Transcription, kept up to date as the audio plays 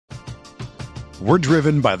We're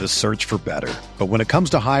driven by the search for better. But when it comes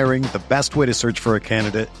to hiring, the best way to search for a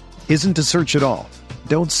candidate isn't to search at all.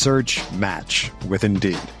 Don't search, match with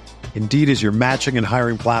Indeed. Indeed is your matching and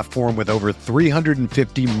hiring platform with over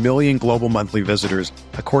 350 million global monthly visitors,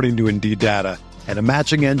 according to Indeed data, and a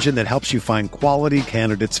matching engine that helps you find quality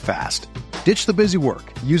candidates fast. Ditch the busy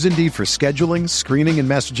work. Use Indeed for scheduling, screening, and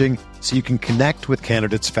messaging so you can connect with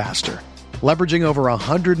candidates faster. Leveraging over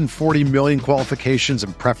 140 million qualifications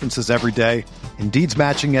and preferences every day, Indeed's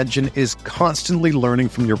matching engine is constantly learning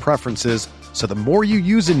from your preferences, so the more you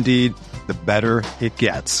use Indeed, the better it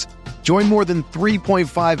gets. Join more than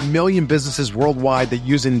 3.5 million businesses worldwide that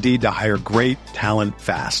use Indeed to hire great talent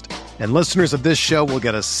fast. And listeners of this show will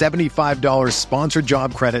get a $75 sponsored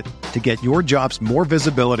job credit to get your jobs more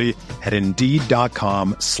visibility at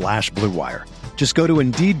Indeed.com/Blue Wire. Just go to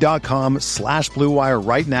Indeed.com/Blue Wire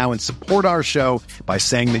right now and support our show by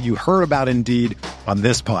saying that you heard about Indeed on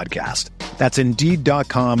this podcast. That's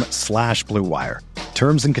Indeed.com/Blue Wire.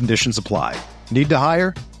 Terms and conditions apply. Need to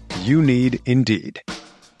hire? You need Indeed.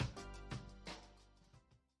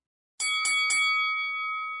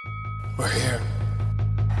 We're here.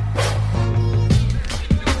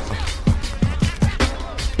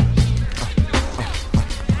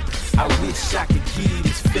 I wish I could give you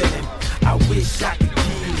this feeling. I wish I could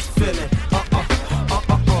give you this feeling.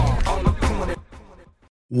 On the corner.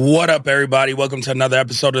 What up, everybody? Welcome to another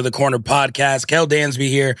episode of the Corner Podcast. Kel Dansby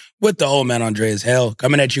here with the old man Andreas Hale,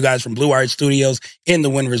 coming at you guys from Blue Wire Studios in the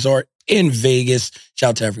Wynn Resort in Vegas.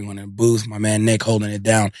 Shout out to everyone in the booth. My man Nick holding it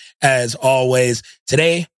down as always.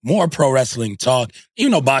 Today, more pro wrestling talk.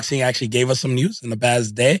 Even though boxing actually gave us some news in the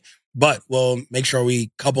past day, but we'll make sure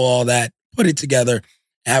we couple all that, put it together,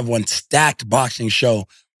 and have one stacked boxing show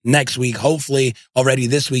next week. Hopefully, already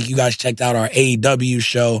this week, you guys checked out our AEW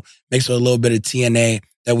show, mixed with a little bit of TNA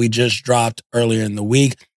that we just dropped earlier in the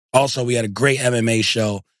week. Also, we had a great MMA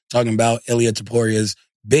show talking about Ilia Toporia's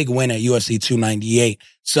big win at UFC 298.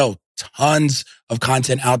 So tons of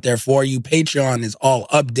content out there for you. Patreon is all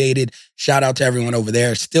updated. Shout out to everyone over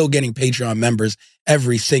there. Still getting Patreon members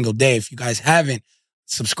every single day. If you guys haven't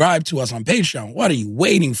subscribed to us on Patreon, what are you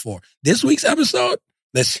waiting for? This week's episode,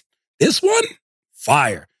 this one,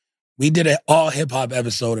 fire. We did an all hip hop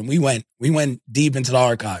episode and we went deep into the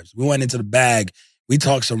archives. We went into the bag. We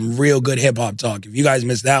talked some real good hip hop talk. If you guys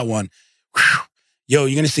missed that one, yo,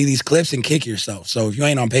 you're going to see these clips and kick yourself. So if you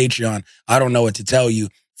ain't on Patreon, I don't know what to tell you.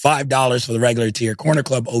 $5 for the regular tier. Corner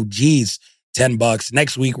Club OGs, $10.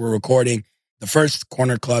 Next week, we're recording the first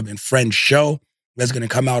Corner Club and Friends show. That's going to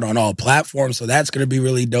come out on all platforms. So that's going to be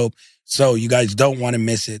really dope. So you guys don't want to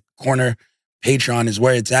miss it. Corner Patreon is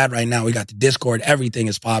where it's at right now. We got the Discord. Everything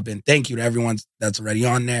is popping. Thank you to everyone that's already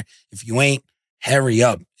on there. If you ain't, hurry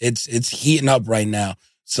up. It's heating up right now.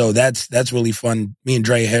 So that's really fun. Me and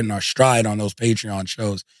Dre hitting our stride on those Patreon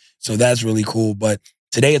shows. So that's really cool. But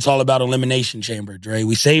today it's all about Elimination Chamber, Dre.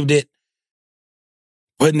 We saved it.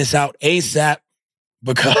 Putting this out ASAP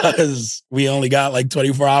because we only got like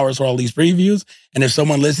 24 hours for all these previews. And if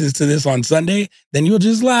someone listens to this on Sunday, then you'll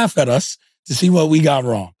just laugh at us to see what we got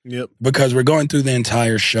wrong. Yep. Because we're going through the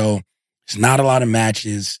entire show. It's not a lot of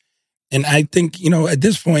matches. And I think, at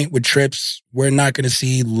this point with Trips, we're not going to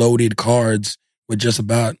see loaded cards with just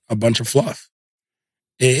about a bunch of fluff.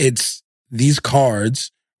 These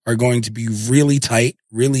cards are going to be really tight,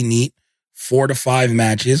 really neat, 4 to 5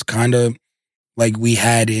 matches, kind of like we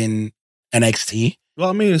had in NXT. Well,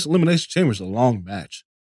 I mean, it's Elimination Chamber is a long match.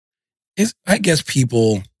 I guess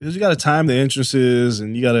people, because you got to time the entrances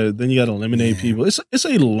and you got to eliminate people. It's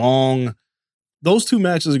a long. Those 2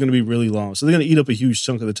 matches are going to be really long, so they're going to eat up a huge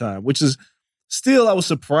chunk of the time. Which is still, I was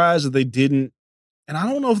surprised that they didn't. And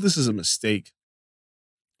I don't know if this is a mistake,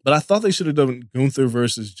 but I thought they should have done Gunther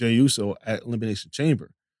versus Jey Uso at Elimination Chamber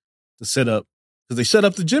to set up, because they set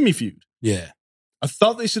up the Jimmy feud. Yeah, I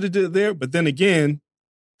thought they should have did it there, but then again,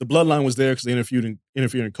 the Bloodline was there because they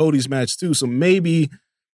interfered in Cody's match too. So maybe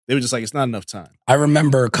they were just like, it's not enough time. I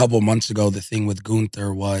remember a couple months ago, the thing with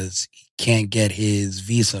Gunther was he can't get his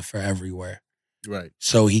visa for everywhere. Right.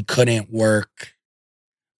 So he couldn't work,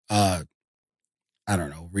 I don't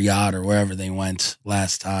know, Riyadh or wherever they went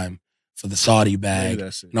last time for the Saudi bag. Maybe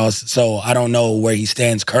that's it. So I don't know where he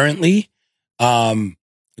stands currently,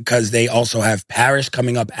 because they also have Paris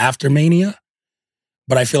coming up after Mania.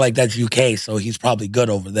 But I feel like that's UK, so he's probably good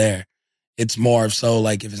over there. It's more of so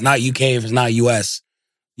like if it's not UK, if it's not US,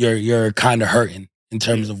 you're kind of hurting in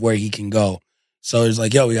terms of where he can go. So it's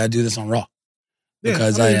like, yo, we got to do this on Raw.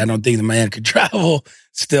 Because I don't think the man could travel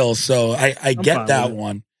still. So I get that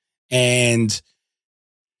one. And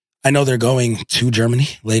I know they're going to Germany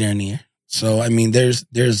later in the year. So, I mean, there's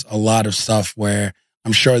a lot of stuff where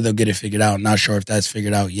I'm sure they'll get it figured out. Not sure if that's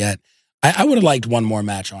figured out yet. I would have liked one more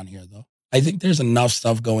match on here, though. I think there's enough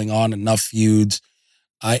stuff going on, enough feuds.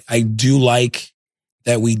 I do like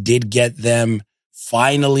that we did get them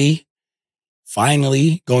finally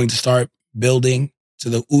going to start building to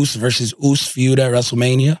the Usos versus Usos feud at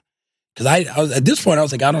WrestleMania. Because I was, at this point, I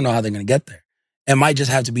was like, I don't know how they're going to get there. It might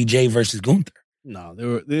just have to be Jay versus Gunther. No,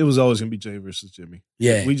 it was always going to be Jay versus Jimmy.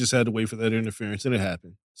 Yeah. We just had to wait for that interference, and it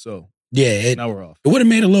happened. So, yeah, now we're off. It would have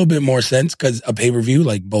made a little bit more sense because a pay-per-view,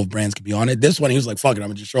 like both brands could be on it. This one, he was like, fuck it, I'm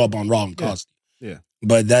going to just show up on Raw and cost you. Yeah.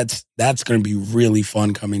 But that's going to be really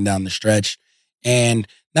fun coming down the stretch. And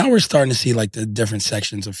now we're starting to see like the different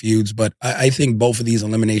sections of feuds. But I think both of these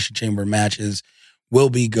Elimination Chamber matches will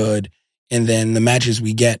be good. And then the matches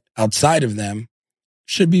we get outside of them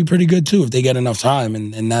should be pretty good too if they get enough time.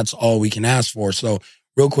 And that's all we can ask for. So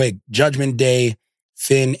real quick, Judgment Day,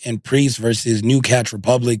 Finn and Priest versus New Catch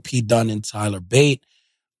Republic, Pete Dunne and Tyler Bate.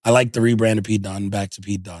 I like the rebrand of Pete Dunne back to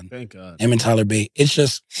Pete Dunne. Thank God. Him and Tyler Bate. It's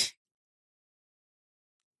just,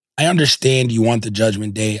 I understand you want the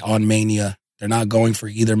Judgment Day on Mania. They're not going for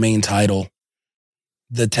either main title.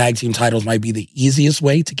 The tag team titles might be the easiest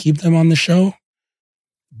way to keep them on the show,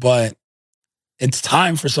 but it's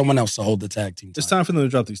time for someone else to hold the tag team title. It's time for them to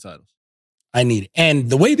drop these titles. I need it. And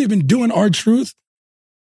the way they've been doing R-Truth,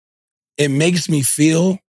 it makes me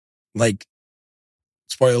feel like,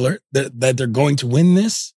 spoiler alert, that they're going to win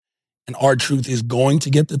this and R-Truth is going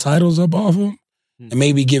to get the titles up off them and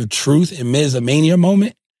maybe give Truth and Miz a Mania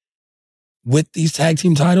moment with these tag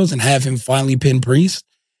team titles and have him finally pin Priest.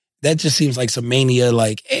 That just seems like some Mania,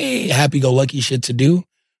 like, hey, happy-go-lucky shit to do.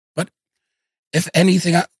 But if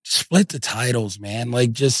anything, I split the titles, man.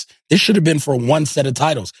 Like, just, this should have been for one set of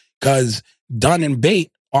titles because Dunn and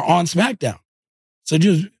Bate are on SmackDown. So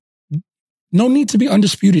just, no need to be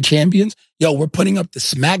undisputed champions. Yo, we're putting up the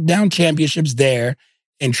SmackDown championships there,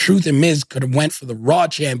 and Truth and Miz could have went for the Raw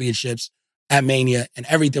championships at Mania, and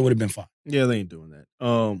everything would have been fine. Yeah, they ain't doing that.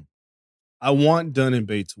 I want Dunn and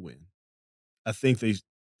Bate to win. I think we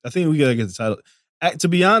gotta get the title. To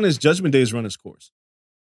be honest, Judgment Day's run its course.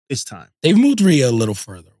 It's time. They've moved Rhea a little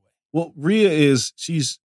further away. Well,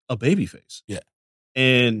 she's a babyface. Yeah.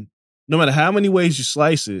 And no matter how many ways you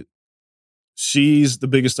slice it, she's the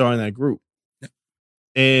biggest star in that group. Yeah.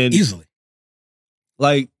 And easily.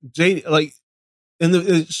 Like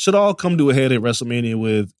it should all come to a head at WrestleMania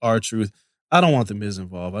with R-Truth. I don't want the Miz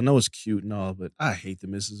involved. I know it's cute and all, but I hate the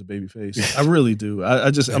Miz as a babyface. I really do.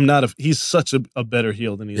 I'm not he's such a better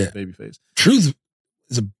heel than he is a babyface. Truth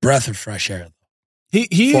is a breath of fresh air, though.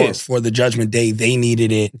 He is. For the Judgment Day, they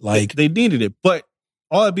needed it. Like they needed it. But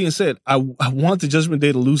all that being said, I want the Judgment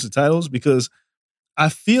Day to lose the titles because I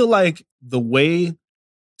feel like the way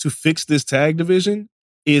to fix this tag division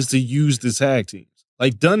is to use the tag teams.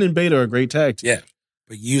 Like Dunn and Bate are a great tag team. Yeah.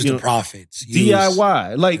 But use the profits.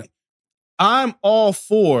 DIY. Like I'm all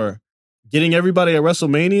for getting everybody at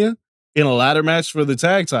WrestleMania in a ladder match for the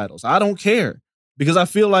tag titles. I don't care because I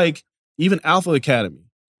feel like even Alpha Academy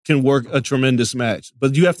can work a tremendous match,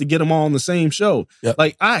 but you have to get them all on the same show. Yep.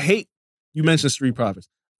 Like you mentioned Street Profits.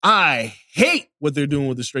 I hate what they're doing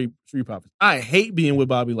with the Street Profits. I hate being with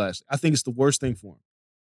Bobby Lashley. I think it's the worst thing for him.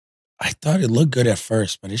 I thought it looked good at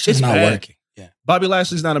first, but it's just not working. Yeah. Bobby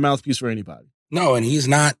Lashley's not a mouthpiece for anybody. No, and he's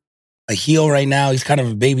not a heel right now. He's kind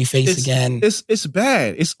of a baby face again. It's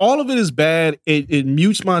bad. All of it is bad. It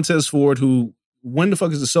mutes Montez Ford, who, when the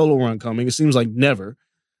fuck is the solo run coming? It seems like never.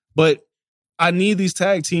 But I need these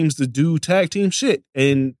tag teams to do tag team shit.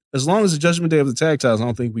 And as long as the Judgment Day of the tag titles, I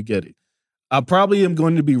don't think we get it. I probably am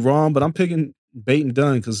going to be wrong, but I'm picking Bate and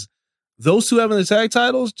Dunn because those two having the tag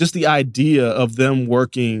titles, just the idea of them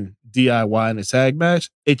working DIY in a tag match,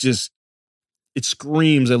 it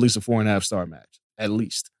screams at least a 4.5 star match. At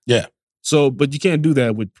least. Yeah. So, but you can't do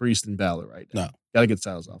that with Priest and Balor right now. No. Gotta get the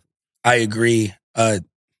titles off. I agree.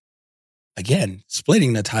 Again,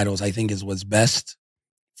 splitting the titles, I think, is what's best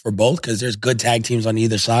for both because there's good tag teams on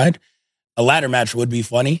either side. A ladder match would be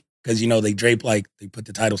funny because, they drape, they put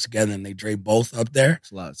the titles together and they drape both up there.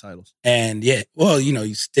 It's a lot of titles. And yeah, well,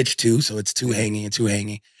 you stitch two, so it's two hanging and two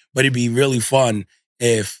hanging. But it'd be really fun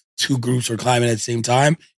if two groups were climbing at the same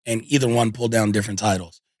time and either one pulled down different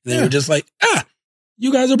titles. And they were just like,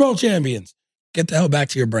 you guys are both champions. Get the hell back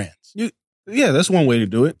to your brands. Yeah, that's one way to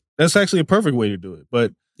do it. That's actually a perfect way to do it.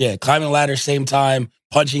 But yeah, climbing the ladder, same time,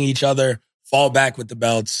 punching each other, fall back with the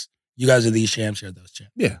belts. You guys are these champs, you're those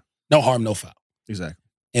champs. Yeah. No harm, no foul. Exactly.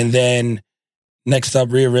 And then next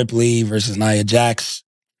up, Rhea Ripley versus Nia Jax.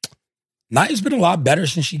 Nia's been a lot better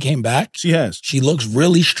since she came back. She has. She looks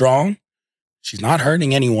really strong. She's not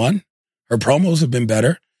hurting anyone. Her promos have been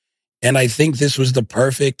better. And I think this was the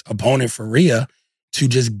perfect opponent for Rhea to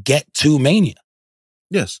just get to Mania.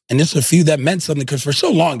 Yes. And this is a feud that meant something because for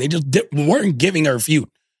so long, they just weren't giving her a feud. It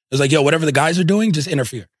was like, yo, whatever the guys are doing, just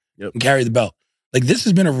interfere and carry the belt. Like, this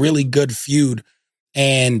has been a really good feud.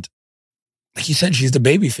 And like you said, she's the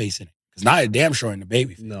baby face in it. It's not a damn sure in the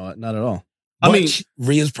baby face. No, not at all. But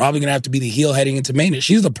Rhea's probably going to have to be the heel heading into Mania.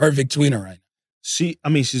 She's the perfect tweener right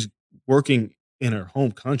now. She's working in her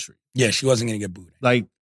home country. Yeah, she wasn't going to get booed. Like,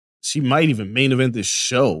 she might even main event this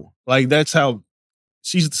show. Like, that's how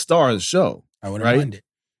she's the star of the show. I wouldn't mind it.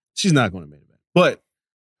 She's not going to main event. But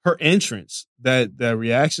her entrance, that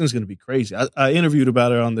reaction is going to be crazy. I interviewed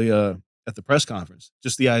about her on the at the press conference.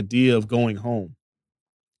 Just the idea of going home.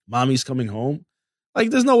 Mommy's coming home.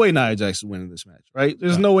 Like, there's no way Nia Jax is winning this match, right?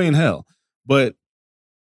 There's no way in hell. But,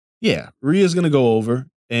 yeah, Rhea's going to go over,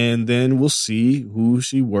 and then we'll see who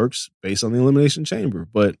she works based on the Elimination Chamber.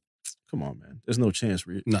 But, come on, man. There's no chance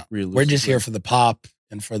Rhea we're just here for the pop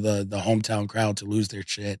and for the hometown crowd to lose their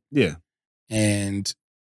shit. Yeah. And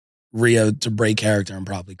Rhea to break character and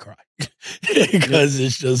probably cry. Because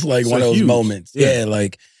it's just like one of those moments. Yeah,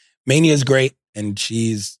 like Mania is great, and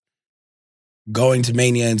she's going to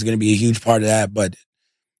Mania and is going to be a huge part of that. But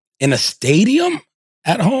in a stadium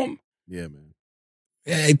at home, yeah, man.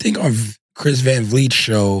 I think on Chris Van Vliet's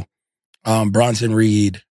show, Bronson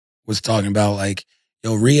Reed was talking about like,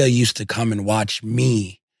 yo, Rhea used to come and watch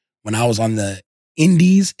me when I was on the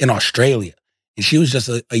Indies in Australia. And she was just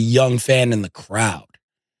a young fan in the crowd.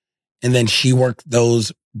 And then she worked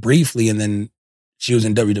those briefly, and then she was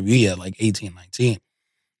in WWE at like 18, 19.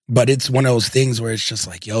 But it's one of those things where it's just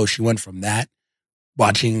like, yo, she went from that,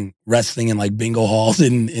 watching wrestling in like bingo halls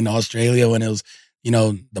in Australia when it was, you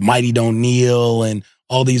know, the Mighty Don't Kneel and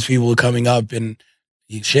all these people were coming up, and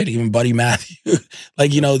shit, even Buddy Matthew.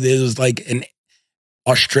 Like, you know, there was like an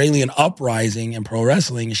Australian uprising in pro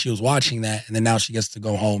wrestling, and she was watching that. And then now she gets to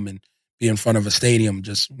go home and be in front of a stadium.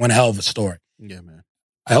 Just one hell of a story. Yeah, man.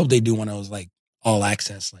 I hope they do one of those like all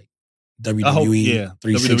access, like WWE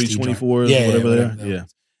 360 WWE 24 whatever. Yeah.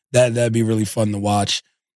 That'd be really fun to watch.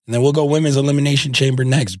 And then we'll go women's elimination chamber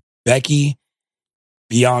next. Becky,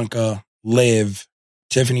 Bianca, Liv,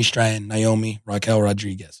 Tiffany Stratton, Naomi, Raquel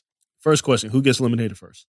Rodriguez. First question, who gets eliminated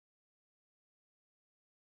first?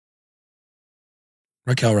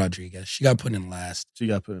 Raquel Rodriguez. She got put in last.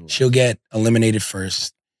 She'll get eliminated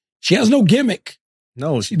first. She has no gimmick.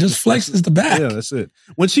 No, she just flexes the back. Yeah, that's it.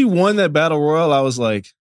 When she won that battle royal, I was like,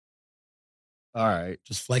 all right.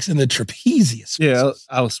 Just flexing the trapezius. Yeah,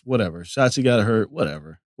 I was, whatever. Shotzi got hurt,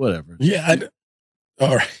 whatever. Yeah,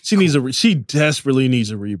 all right. She desperately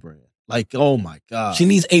needs a rebrand. Like, oh my God. She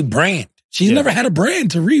needs a brand. She's never had a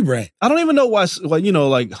brand to rebrand. I don't even know why, like, you know,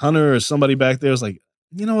 like Hunter or somebody back there was like,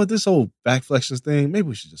 you know what, this whole back flexions thing, maybe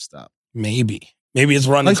we should just stop. Maybe it's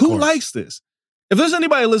running. Like, who likes this? If there's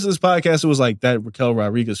anybody listening to this podcast who was like, that Raquel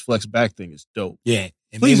Rodriguez flex back thing is dope. Yeah.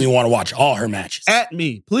 It made me want to watch all her matches. At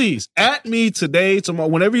me, please. At me today, tomorrow,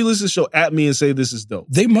 whenever you listen to the show, at me and say this is dope.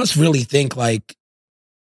 They must really think like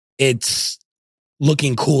it's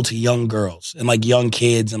looking cool to young girls and like young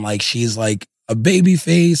kids, and like she's like a baby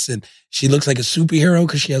face and she looks like a superhero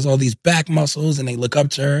because she has all these back muscles and they look up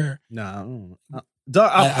to her. No,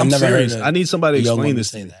 I'm never serious. I need somebody to explain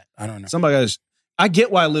this to me. That. I don't know. Somebody I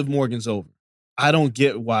get why Liv Morgan's over. I don't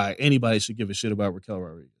get why anybody should give a shit about Raquel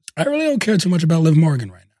Rodriguez. I really don't care too much about Liv Morgan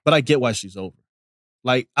right now. But I get why she's over.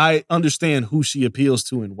 Like, I understand who she appeals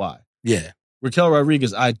to and why. Yeah. Raquel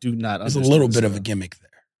Rodriguez, I do not understand. There's a little bit of a gimmick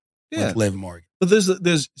there with Liv Morgan. But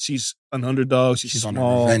she's an underdog. She's on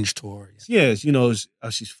small. a revenge tour. Yeah, you know,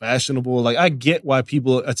 she's fashionable. Like, I get why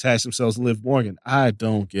people attach themselves to Liv Morgan. I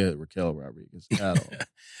don't get Raquel Rodriguez at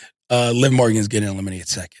all. Liv Morgan's getting eliminated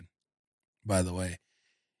second, by the way.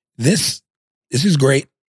 This is great.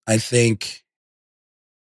 I think,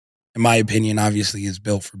 in my opinion, obviously is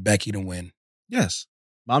built for Becky to win. Yes.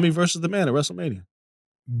 Mami versus the man at WrestleMania.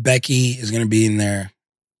 Becky is going to be in there,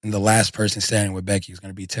 and the last person standing with Becky is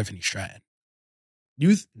going to be Tiffany Stratton.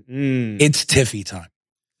 It's Tiffy time.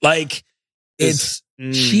 Like,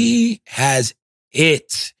 she has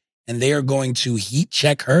it, and they are going to heat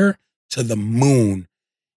check her to the moon.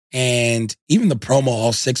 And even the promo,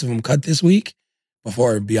 all 6 of them cut this week,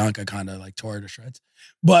 before Bianca kind of like tore her to shreds.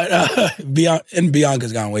 But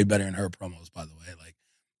Bianca's gotten way better in her promos, by the way. Like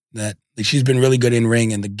that, like she's been really good in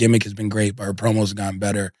ring, and the gimmick has been great, but her promos have gotten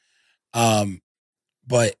better.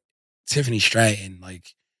 But Tiffany Stratton,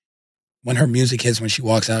 like when her music hits, when she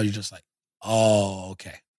walks out, you're just like, oh,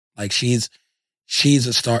 okay. Like she's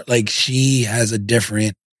a star. Like she has a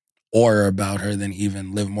different aura about her than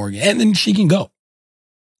even Liv Morgan, and then she can go.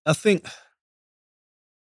 I think.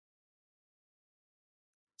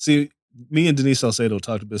 See, me and Denise Salcedo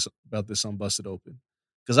talked about this on Busted Open.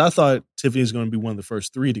 Because I thought Tiffany is going to be one of the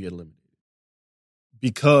first 3 to get eliminated.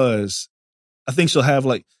 Because I think she'll have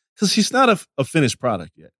because she's not a finished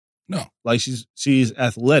product yet. No. Like she's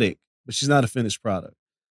athletic, but she's not a finished product.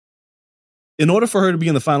 In order for her to be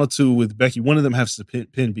in the final 2 with Becky, one of them has to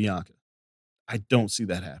pin Bianca. I don't see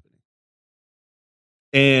that happening.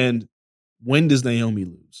 And when does Naomi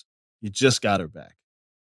lose? You just got her back.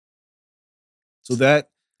 So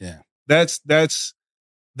that's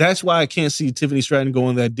why I can't see Tiffany Stratton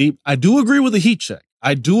going that deep. I do agree with the heat check.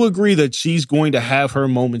 I do agree that she's going to have her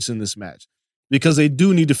moments in this match because they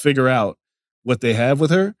do need to figure out what they have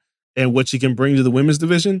with her and what she can bring to the women's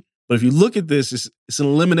division. But if you look at this, it's an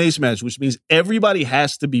elimination match, which means everybody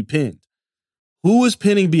has to be pinned. Who is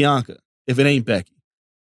pinning Bianca if it ain't Becky?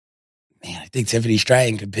 Man, I think Tiffany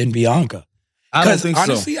Stratton could pin Bianca. I don't think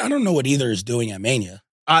honestly, I don't know what either is doing at Mania.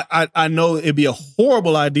 I know it'd be a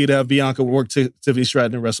horrible idea to have Bianca work Tiffany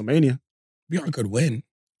Stratton in WrestleMania. Bianca could win.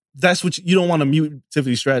 That's what you don't want to mute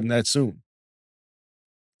Tiffany Stratton that soon.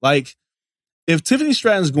 Like, if Tiffany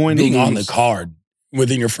Stratton's going being to lose, on the card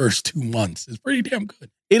within your first 2 months is pretty damn good.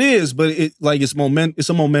 It is, but it's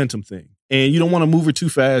a momentum thing, and you don't want to move her too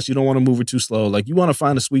fast. You don't want to move her too slow. Like, you want to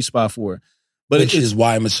find a sweet spot for her. But which is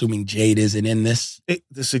why I'm assuming Jade isn't in this.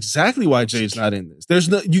 That's exactly why Jade's not in this. There's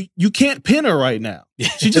no you can't pin her right now.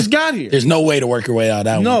 She just got here. There's no way to work her way out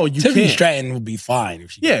that one. No, you Tiffany can't. Stratton will be fine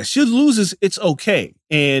if she. Yeah, she loses. It's okay,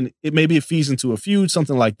 and it feeds into a feud,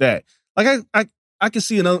 something like that. Like I can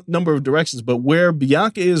see a number of directions, but where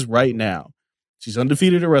Bianca is right now, she's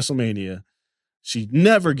undefeated at WrestleMania. She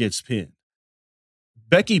never gets pinned.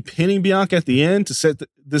 Becky pinning Bianca at the end to set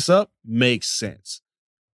this up makes sense.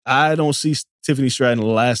 I don't see Tiffany Stratton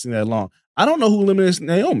lasting that long. I don't know who eliminates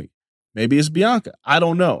Naomi. Maybe it's Bianca. I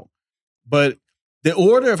don't know. But the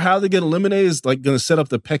order of how they get eliminated is like going to set up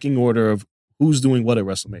the pecking order of who's doing what at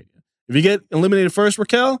WrestleMania. If you get eliminated first,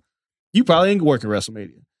 Raquel, you probably ain't working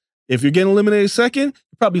WrestleMania. If you're getting eliminated second,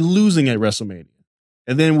 you're probably losing at WrestleMania.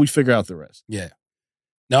 And then we figure out the rest. Yeah.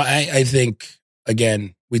 No, I think,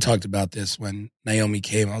 again, we talked about this when Naomi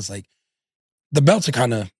came. I was like, the belts are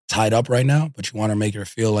kind of tied up right now, but you want to make her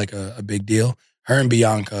feel like a big deal. Her and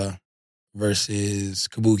Bianca versus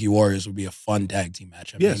Kabuki Warriors would be a fun tag team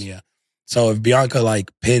match at Mania. So if Bianca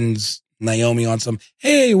pins Naomi on some,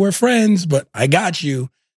 hey, we're friends, but I got you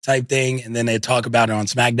type thing, and then they talk about it on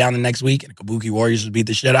SmackDown the next week, and Kabuki Warriors would beat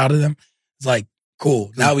the shit out of them. It's like,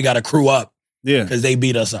 cool. Now we got to crew up. Yeah. Because they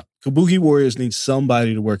beat us up. Kabuki Warriors need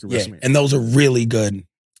somebody to work at WrestleMania. And those are really good.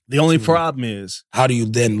 The only problem is, how do you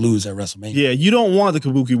then lose at WrestleMania? Yeah, you don't want the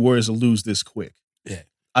Kabuki Warriors to lose this quick. Yeah.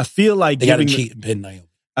 I feel like they got to cheat and pin Naomi.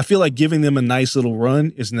 I feel like giving them a nice little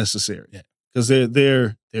run is necessary. Yeah. Because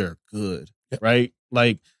they're good, right?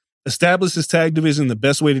 Like, establish this tag division. The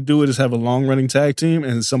best way to do it is have a long running tag team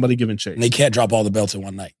and somebody giving chase. And they can't drop all the belts in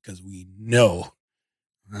one night because we know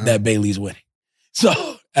that Bayley's winning.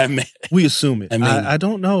 So, we assume it. I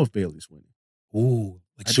don't know if Bayley's winning. Ooh,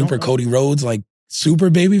 like super Cody Rhodes, like super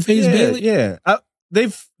babyface Bayley? Yeah.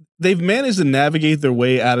 They've managed to navigate their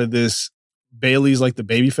way out of this Bayley's like the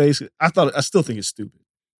babyface. I still think it's stupid.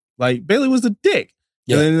 Like, Bayley was the dick.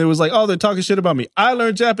 Yeah. And then it was like, oh, they're talking shit about me. I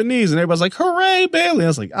learned Japanese. And everybody's like, hooray, Bayley. I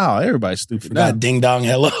was like, oh, everybody's stupid. That ding dong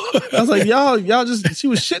hello. I was like, y'all just, she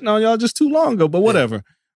was shitting on y'all just too long ago, but whatever.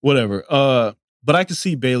 But I could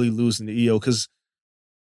see Bayley losing to EO because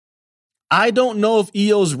I don't know if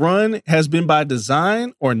EO's run has been by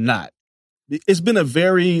design or not. It's been a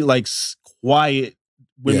very quiet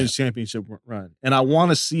women's championship run. And I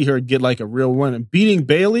want to see her get a real run. And beating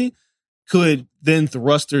Bayley could then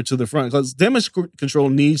thrust her to the front because damage control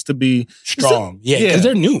needs to be strong. Because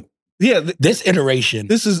they're new. Yeah. This iteration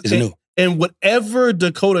is new. And whatever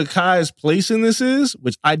Dakota Kai's place in this is,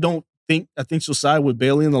 which I think she'll side with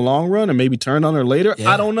Bayley in the long run and maybe turn on her later.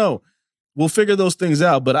 Yeah. I don't know. We'll figure those things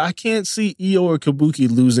out, but I can't see Io or Kabuki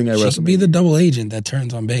losing at WrestleMania. She could be the double agent that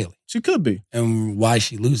turns on Bayley. She could be. And why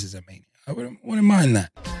she loses at Mania. I wouldn't mind that.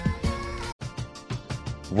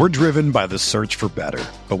 We're driven by the search for better.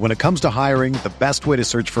 But when it comes to hiring, the best way to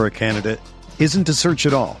search for a candidate isn't to search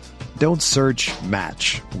at all. Don't search,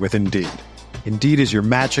 match with Indeed. Indeed is your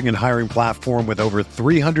matching and hiring platform with over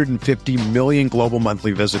 350 million global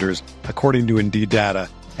monthly visitors, according to Indeed data,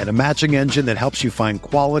 and a matching engine that helps you find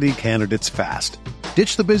quality candidates fast.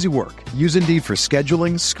 Ditch the busy work. Use Indeed for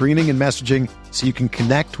scheduling, screening, and messaging so you can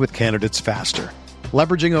connect with candidates faster.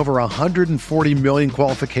 Leveraging over 140 million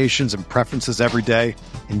qualifications and preferences every day,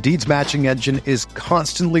 Indeed's matching engine is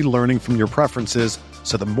constantly learning from your preferences,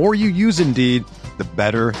 so the more you use Indeed, the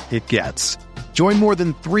better it gets. Join more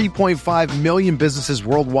than 3.5 million businesses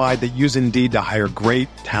worldwide that use Indeed to hire great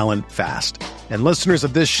talent fast. And listeners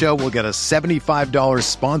of this show will get a $75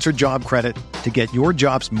 sponsored job credit to get your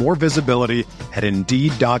jobs more visibility at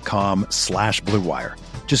Indeed.com/Blue Wire.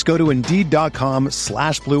 Just go to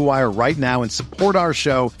Indeed.com/Blue Wire right now and support our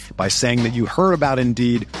show by saying that you heard about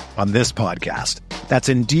Indeed on this podcast. That's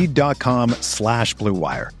Indeed.com/Blue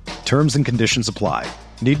Wire. Terms and conditions apply.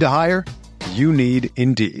 Need to hire? You need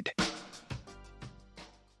Indeed.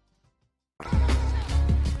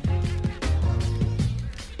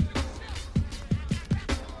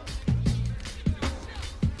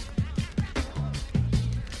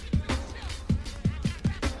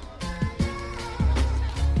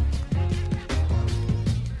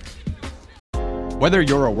 Whether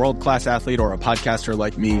you're a world-class athlete or a podcaster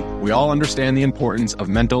like me, we all understand the importance of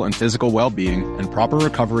mental and physical well-being and proper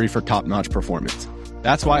recovery for top-notch performance.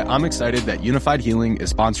 That's why I'm excited that Unified Healing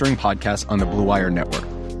is sponsoring podcasts on the Blue Wire Network.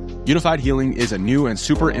 Unified Healing is a new and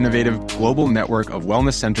super innovative global network of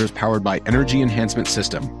wellness centers powered by Energy Enhancement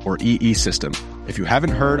System, or EE System. If you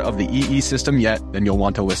haven't heard of the EE System yet, then you'll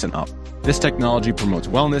want to listen up. This technology promotes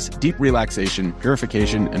wellness, deep relaxation,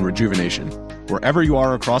 purification, and rejuvenation. Wherever you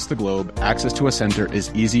are across the globe, access to a center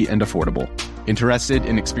is easy and affordable. Interested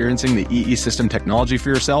in experiencing the EE System technology for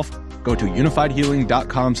yourself? Go to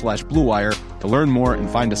unifiedhealing.com/Blue Wire to learn more and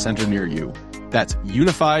find a center near you. That's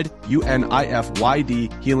unified,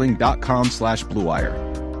 UNIFYD, healing.com/Blue Wire.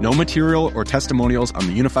 No material or testimonials on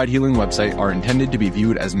the Unified Healing website are intended to be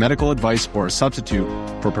viewed as medical advice or a substitute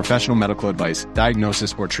for professional medical advice,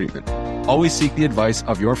 diagnosis, or treatment. Always seek the advice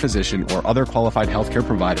of your physician or other qualified healthcare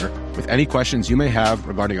provider with any questions you may have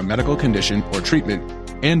regarding a medical condition or treatment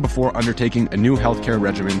and before undertaking a new healthcare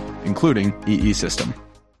regimen, including EE System.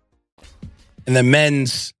 In the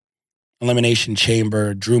men's Elimination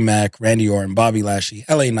Chamber, Drew Mack, Randy Orton, Bobby Lashley,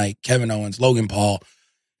 LA Knight, Kevin Owens, Logan Paul.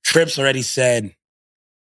 Trips already said,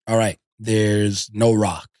 all right, there's no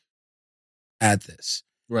Rock at this.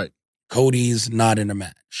 Right. Cody's not in the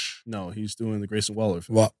match. No, he's doing the Grayson Waller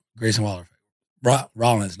thing. Well, Grayson Waller.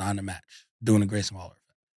 Rollins not in the match, doing the Grayson Waller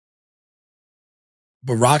thing.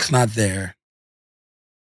 But Rock's not there.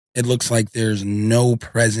 It looks like there's no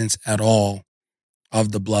presence at all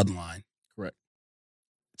of the bloodline. Correct.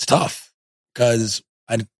 It's tough because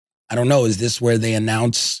I don't know. Is this where they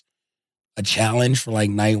announce a challenge for like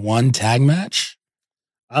night one tag match?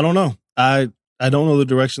 I don't know. I don't know the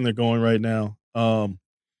direction they're going right now.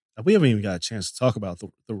 We haven't even got a chance to talk about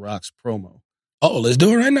the Rock's promo. Oh, let's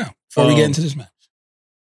do it right now before we get into this match.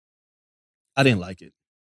 I didn't like it.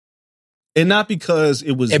 And not because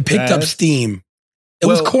it was It picked bad. up steam. It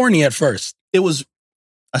was corny at first. It was,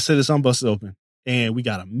 I said this on Busted Open, and we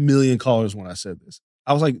got 1 million callers when I said this.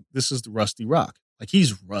 I was like, this is the Rusty Rock. Like,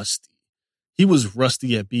 he's rusty. He was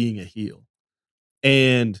rusty at being a heel.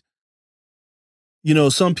 And, you know,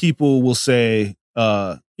 some people will say,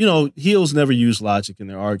 you know, heels never use logic in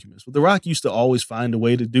their arguments. But The Rock used to always find a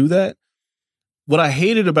way to do that. What I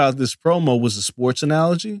hated about this promo was the sports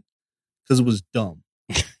analogy because it was dumb.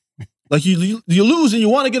 Like, you lose and you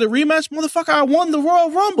want to get a rematch? Motherfucker, I won the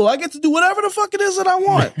Royal Rumble. I get to do whatever the fuck it is that I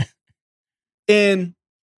want. And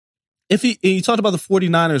you talked about the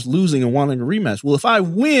 49ers losing and wanting a rematch. Well, if I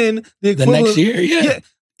win the next year, yeah.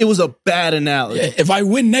 It was a bad analogy. Yeah, if I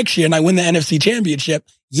win next year and I win the NFC Championship,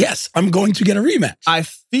 yes, I'm going to get a rematch. I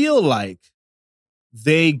feel like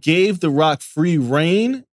they gave The Rock free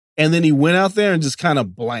reign and then he went out there and just kind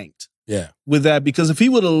of blanked with that. Because if he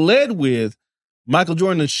would have led with Michael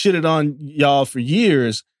Jordan and shitted on y'all for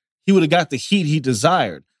years, he would have got the heat he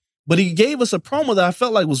desired. But he gave us a promo that I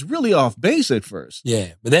felt like was really off base at first.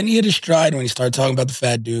 Yeah, but then he hit his stride when he started talking about the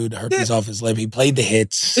fat dude, herpes off his lip. He played the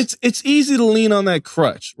hits. It's easy to lean on that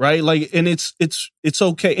crutch, right? Like, and it's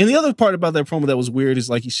okay. And the other part about that promo that was weird is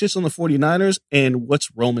like he shits on the 49ers and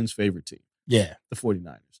what's Roman's favorite team? Yeah. The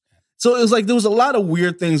 49ers. So it was like there was a lot of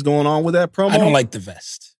weird things going on with that promo. I don't like the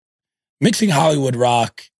vest. Mixing Hollywood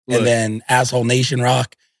Rock and then Asshole Nation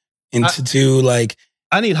Rock into two, like...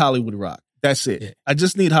 I need Hollywood Rock. That's it. Yeah. I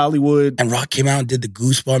just need Hollywood. And Rock came out and did the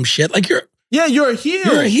goosebump shit. Like, you're a heel.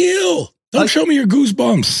 You're a heel. Don't show me your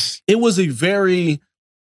goosebumps. It was a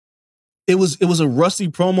rusty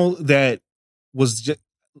promo that was just,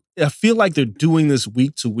 I feel like they're doing this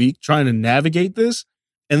week to week, trying to navigate this.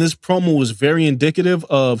 And this promo was very indicative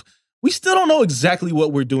of, we still don't know exactly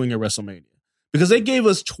what we're doing at WrestleMania. Because they gave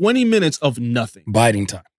us 20 minutes of nothing. Biding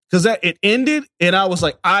time. Because it ended, and I was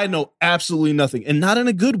like, I know absolutely nothing. And not in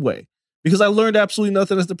a good way. Because I learned absolutely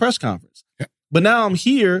nothing at the press conference. Yeah. But now I'm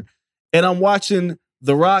here, and I'm watching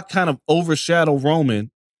The Rock kind of overshadow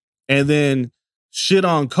Roman, and then shit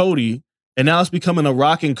on Cody, And now it's becoming a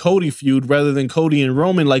Rock and Cody feud rather than Cody and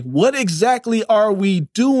Roman. Like, what exactly are we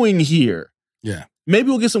doing here? Yeah. Maybe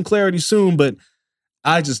we'll get some clarity soon, but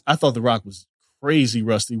I thought The Rock was crazy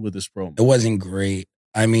rusty with this promo. It wasn't great.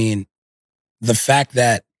 I mean, the fact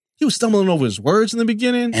that he was stumbling over his words in the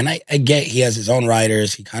beginning. And I get he has his own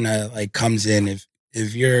writers. He kind of like comes in.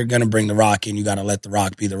 If you're going to bring The Rock in, you got to let The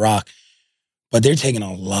Rock be The Rock. But they're taking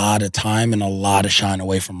a lot of time and a lot of shine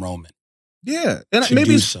away from Roman. Yeah. And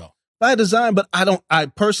maybe it's so by design, but I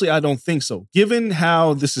personally don't think so. Given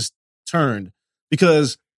how this is turned,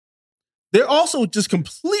 because they're also just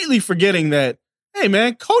completely forgetting that, hey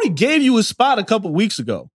man, Cody gave you his spot a couple weeks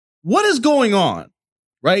ago. What is going on?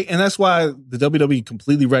 Right? And that's why the WWE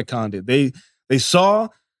completely retconned it. They saw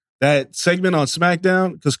that segment on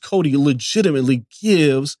SmackDown because Cody legitimately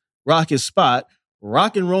gives Rock his spot.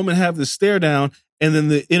 Rock and Roman have the stare down, and then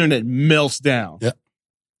the internet melts down. Yep.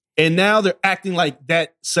 And now they're acting like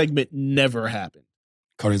that segment never happened.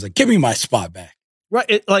 Cody's like, give me my spot back.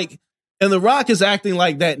 Right? And The Rock is acting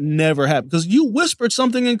like that never happened because you whispered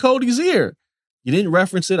something in Cody's ear. You didn't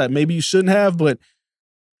reference it. Maybe you shouldn't have, but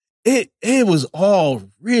it was all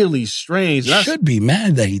really strange. You should be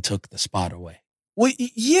mad that he took the spot away. Well,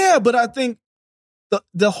 yeah, but I think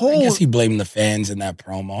the whole... I guess he blamed the fans in that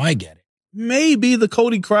promo. I get it. Maybe the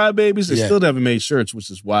Cody crybabies. They still haven't made shirts,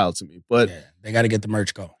 which is wild to me. But they got to get the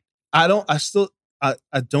merch going. I don't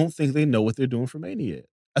think they know what they're doing for Mania yet.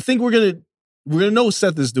 I think we're gonna know what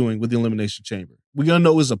Seth is doing with the Elimination Chamber. We're gonna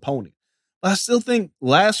know his opponent. But I still think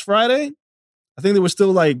last Friday, I think they were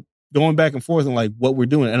still like going back and forth on like what we're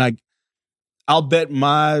doing. And I'll bet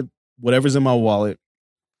my whatever's in my wallet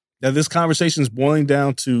that this conversation is boiling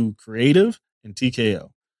down to creative and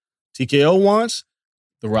TKO. TKO wants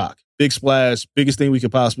The Rock. Big splash, biggest thing we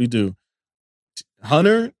could possibly do.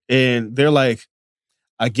 Hunter, and they're like,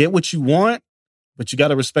 I get what you want, but you got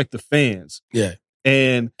to respect the fans. Yeah.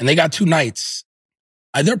 And they got 2 nights.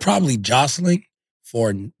 They're probably jostling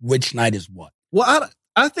for which night is what. Well,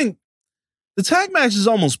 I think the tag match is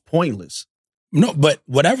almost pointless. No, but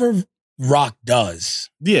whatever Rock does,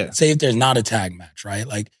 say if there's not a tag match, right?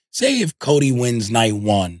 Like, say if Cody wins night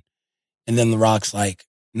 1, and then The Rock's like,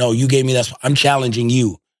 no, you gave me that. I'm challenging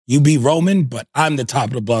you. You beat Roman, but I'm the top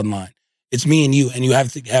of the bloodline. It's me and you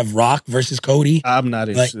have to have Rock versus Cody. I'm not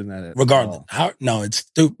interested in that. Regardless. It's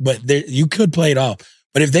stupid, but you could play it off.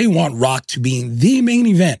 But if they want Rock to be the main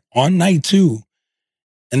event on night 2,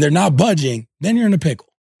 and they're not budging, then you're in a pickle.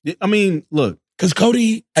 I mean, look. Because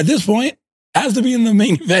Cody, at this point, has to be in the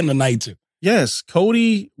main event on night 2. Yes,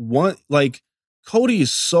 Cody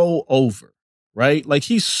is so over, right? Like,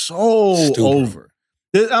 he's so over.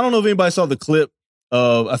 I don't know if anybody saw the clip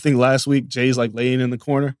of, I think last week, Jay's like laying in the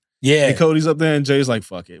corner. Yeah. And Cody's up there and Jay's like,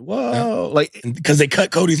 fuck it. Whoa. Yeah. Like, because they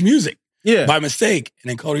cut Cody's music. Yeah. By mistake. And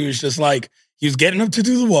then Cody was just like, he was getting up to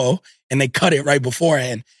do the whoa, and they cut it right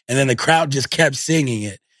beforehand. And then the crowd just kept singing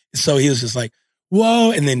it. So he was just like,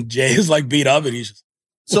 whoa. And then Jay is like beat up and he's just,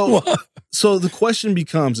 so the question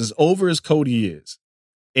becomes, as over as Cody is,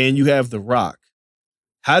 and you have The Rock,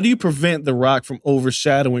 how do you prevent The Rock from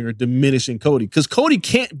overshadowing or diminishing Cody? Because Cody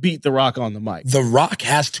can't beat The Rock on the mic. The Rock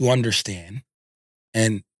has to understand,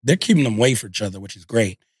 and they're keeping them away from each other, which is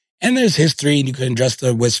great. And there's history, and you can just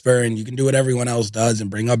whisper, and you can do what everyone else does and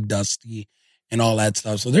bring up Dusty and all that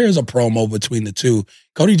stuff. So there is a promo between the two.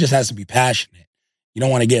 Cody just has to be passionate. You don't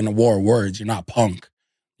want to get in a war of words. You're not Punk.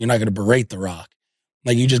 You're not going to berate The Rock.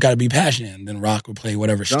 Like, you just got to be passionate, and then Rock will play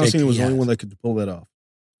whatever John stick Cena was he the only has. one that could pull that off.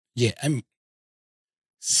 Yeah, I mean,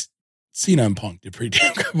 Cena and Punk did pretty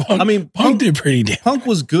damn good. Punk did pretty damn Punk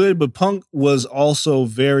was good, but Punk was also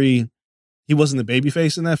he wasn't the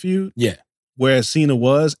babyface in that feud. Yeah. Whereas Cena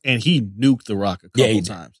was, and he nuked The Rock a couple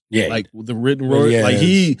times. Yeah. Like, the written word. Yeah,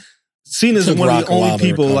 like, Cena's one of the only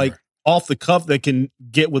people, like, off the cuff that can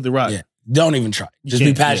get with The Rock. Yeah. Don't even try. Just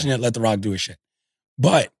be passionate, let The Rock do his shit.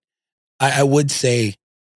 But I would say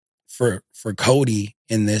for Cody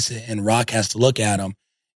in this, and Rock has to look at him,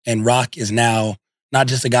 and Rock is now not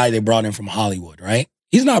just a guy they brought in from Hollywood, right?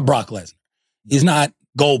 He's not Brock Lesnar. He's not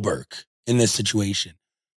Goldberg in this situation.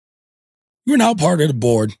 You're now part of the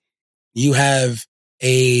board. You have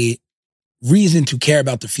a reason to care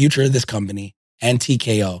about the future of this company and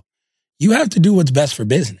TKO. You have to do what's best for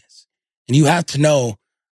business. And you have to know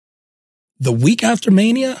the week after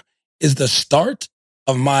Mania is the start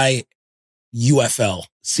of my UFL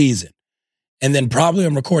season. And then probably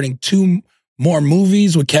I'm recording 2 more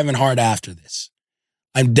movies with Kevin Hart after this.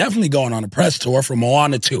 I'm definitely going on a press tour for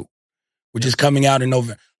Moana 2, which is coming out in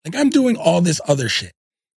November. Like, I'm doing all this other shit.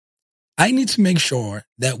 I need to make sure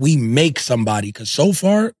that we make somebody, because so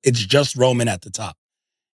far it's just Roman at the top.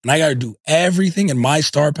 And I got to do everything in my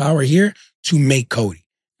star power here to make Cody.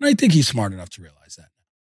 And I think he's smart enough to realize that.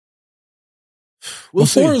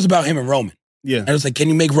 Before it was about him and Roman. Yeah. And it was like, can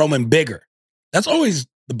you make Roman bigger? That's always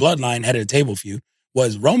the bloodline head of the table feud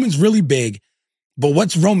was Roman's really big, but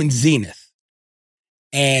what's Roman's zenith?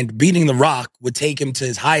 And beating The Rock would take him to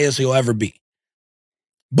his highest he'll ever be.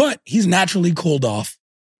 But he's naturally cooled off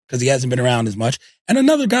because he hasn't been around as much. And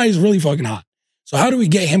another guy is really fucking hot. So how do we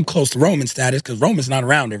get him close to Roman status? Because Roman's not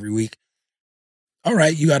around every week. All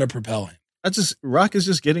right, you got to propel him. Rock is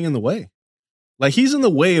just getting in the way. Like, he's in the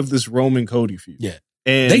way of this Roman Cody feud. Yeah.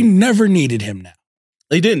 And they never needed him now.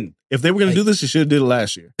 They didn't. If they were going to do this, they should have did it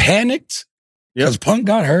last year. Panicked because Punk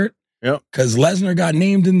got hurt. Yep. Because Lesnar got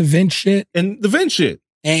named in the Vince shit. And the Vince shit.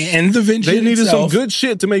 And the Vince shit They needed itself. some good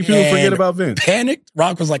shit to make people forget about Vince. Panicked.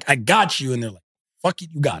 Rock was like, I got you. And they're like, fuck it,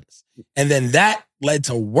 you got us. And then that led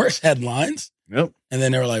to worse headlines. Yep. And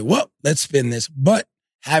then they were like, well, let's spin this. But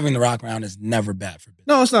having The Rock around is never bad for business.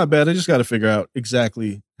 No, it's not bad. They just got to figure out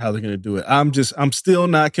exactly how they're going to do it. I'm still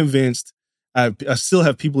not convinced. I still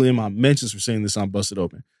have people in my mentions for saying this on Busted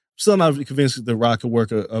Open. I'm still not convinced that The Rock could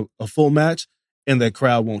work a full match and that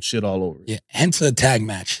crowd won't shit all over it. Yeah, hence a tag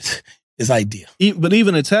match is ideal. But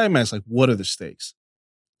even a tag match, like, what are the stakes?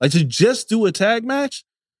 Like, to just do a tag match,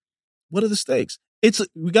 what are the stakes? Also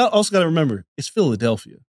got to remember, it's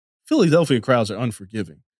Philadelphia. Philadelphia crowds are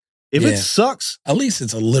unforgiving. If it sucks, at least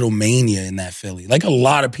it's a little mania in that Philly. Like, a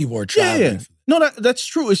lot of people are traveling. Yeah. No, that's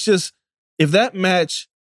true. It's just, if that match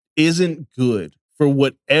isn't good for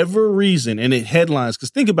whatever reason, and it headlines, because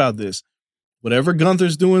think about this, whatever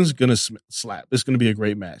Gunther's doing is going to slap. It's going to be a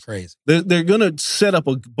great match. Crazy. They're going to set up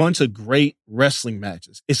a bunch of great wrestling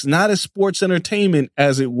matches. It's not as sports entertainment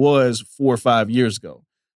as it was 4 or 5 years ago.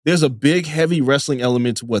 There's a big, heavy wrestling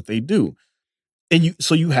element to what they do. And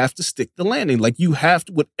so you have to stick the landing. Like, you have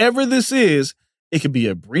to, whatever this is, it could be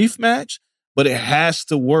a brief match, but it has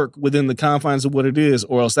to work within the confines of what it is,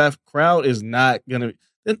 or else that crowd is not going to,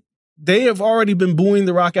 they have already been booing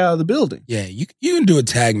The Rock out of the building. Yeah, you can do a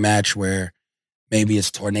tag match where maybe it's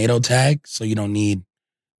tornado tag, so you don't need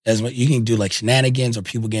as much. You can do like shenanigans or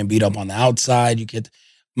people getting beat up on the outside. You get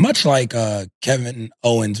much like Kevin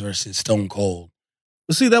Owens versus Stone Cold.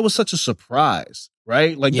 But see, that was such a surprise,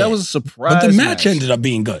 right? Like, that was a surprise. But the match ended up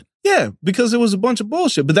being good. Yeah, because it was a bunch of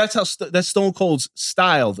bullshit. But that's how that's Stone Cold's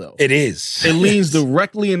style, though. It is. It leans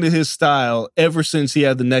directly into his style. Ever since he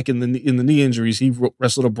had the neck and the knee injuries, he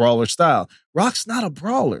wrestled a brawler style. Rock's not a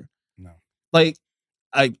brawler. No. Like,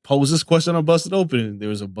 I posed this question on Busted Open, and there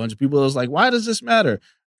was a bunch of people that was like, why does this matter?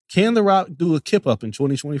 Can The Rock do a kip up in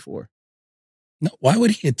 2024? No, why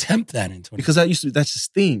would he attempt that in 2024? Because that's his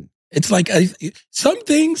thing. It's like some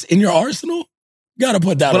things in your arsenal, you got to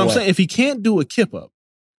put that away. But I'm saying, if he can't do a kip up,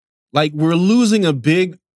 like, we're losing a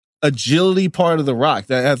big agility part of The Rock.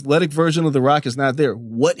 That athletic version of The Rock is not there.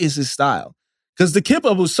 What is his style? Because the kip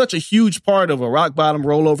up was such a huge part of a rock bottom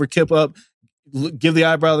rollover kip up, give the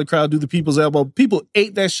eyebrow to the crowd, do the people's elbow. People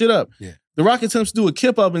ate that shit up. Yeah. The Rock attempts to do a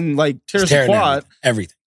kip up and like tears the quad.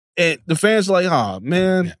 Everything. And the fans are like, oh,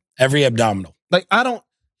 man. Yeah. Every abdominal. Like,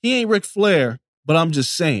 he ain't Ric Flair, but I'm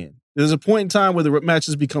just saying. There's a point in time where the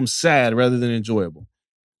matches become sad rather than enjoyable.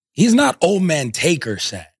 He's not Old Man Taker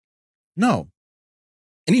sad. No.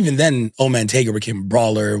 And even then, Old Man Taker became a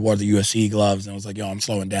brawler, wore the UFC gloves, and was like, yo, I'm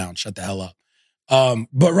slowing down. Shut the hell up.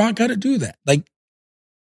 But Rock got to do that. Like,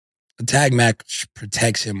 a tag match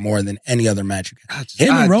protects him more than any other match you can.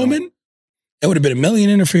 Him and Roman, it would have been a million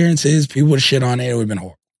interferences. People would have shit on it. It would have been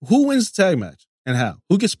horrible. Who wins the tag match and how?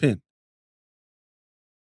 Who gets pinned?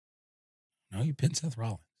 No, you pin Seth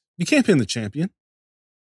Rollins. You can't pin the champion.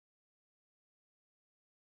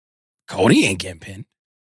 Cody ain't getting pinned.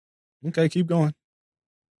 Okay, keep going.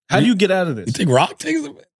 How do you get out of this? You think Rock takes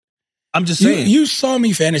it? I'm just saying. You saw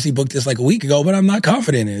me fantasy book this like a week ago, but I'm not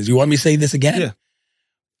confident in it. You want me to say this again? Yeah.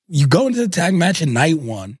 You go into the tag match in night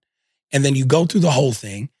one, and then you go through the whole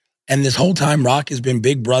thing, and this whole time Rock has been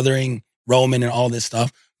big brothering Roman and all this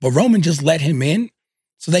stuff, but Roman just let him in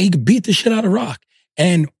so that he could beat the shit out of Rock.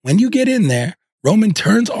 And when you get in there, Roman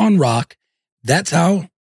turns on Rock. That's how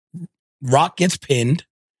Rock gets pinned.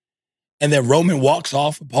 And then Roman walks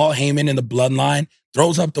off with Paul Heyman in the bloodline,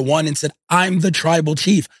 throws up the one and said, I'm the tribal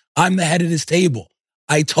chief. I'm the head of this table.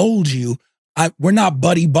 I told you, we're not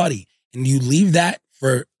buddy-buddy. And you leave that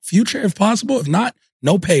for future if possible. If not,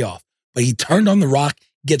 no payoff. But he turned on The Rock,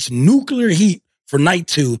 gets nuclear heat for night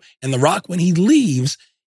 2. And The Rock, when he leaves,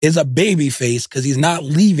 is a baby face because he's not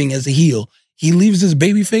leaving as a heel. He leaves his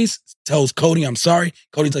baby face, tells Cody, I'm sorry.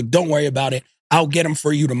 Cody's like, don't worry about it. I'll get him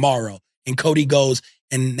for you tomorrow. And Cody goes,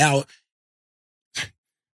 and now,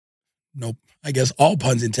 nope, I guess all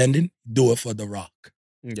puns intended, do it for The Rock.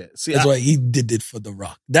 Yeah, see, That's why he did it for The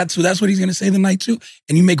Rock. That's what he's going to say the night too.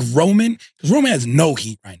 And you make Roman, because Roman has no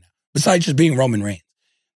heat right now, besides just being Roman Reigns.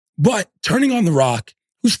 But turning on The Rock,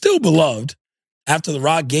 who's still beloved, after The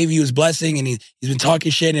Rock gave you his blessing and he's been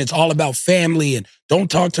talking shit and it's all about family and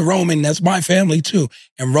don't talk to Roman, that's my family too.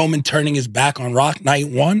 And Roman turning his back on Rock night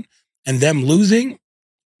one and them losing,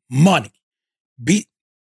 money.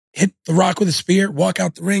 Hit The Rock with a spear, walk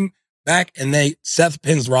out the ring, back, and Seth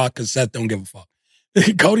pins Rock because Seth don't give a fuck.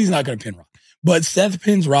 Cody's not going to pin Rock. But Seth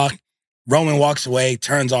pins Rock. Roman walks away,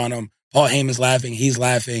 turns on him. Paul Heyman's laughing. He's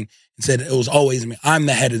laughing and said, it was always me. I'm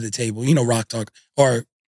the head of the table. You know, Rock talk, or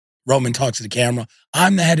Roman talks to the camera.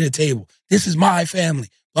 I'm the head of the table. This is my family.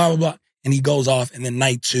 Blah, blah, blah. And he goes off, and then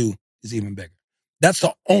night two is even bigger. That's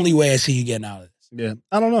the only way I see you getting out of this. Yeah,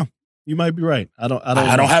 I don't know. You might be right. I don't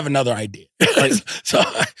have another idea. So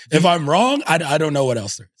if I'm wrong, I don't know what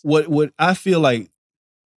else there is. What I feel like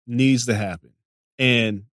needs to happen,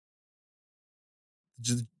 and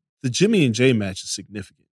the Jimmy and Jay match is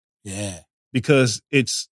significant. Yeah. Because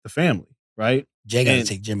it's the family, right? Jay got to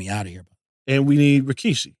take Jimmy out of here. And we need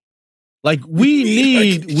Rikishi. Like we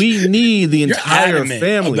need the entire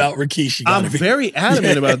family. About Rikishi. I'm very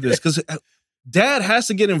adamant about this because Dad has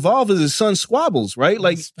to get involved as his son squabbles, right?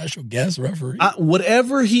 Like special guest referee.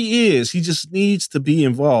 Whatever he is, he just needs to be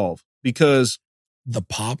involved because the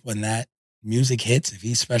pop when that music hits, if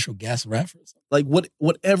he's special guest ref, like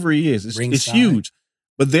whatever he is, it's huge.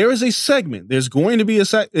 But there is a segment. There's going to be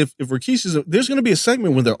if Rikishi's there's going to be a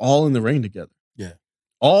segment when they're all in the ring together. Yeah,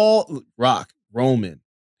 all Rock, Roman,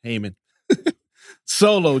 Heyman,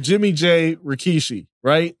 Solo, Jimmy J, Rikishi,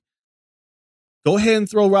 right? Go ahead and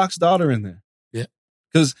throw Rock's daughter in there. Yeah.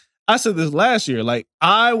 Because I said this last year, like,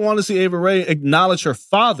 I want to see Ava Ray acknowledge her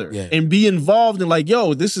father and be involved in like,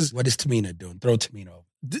 yo, this is... What is Tamina doing? Throw Tamina over.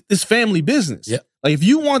 This family business. Yeah. Like, if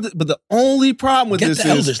you want... But the only problem with this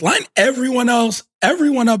is... Line everyone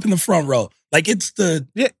up in the front row. Like, it's the...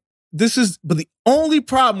 Yeah. But the only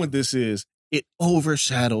problem with this is it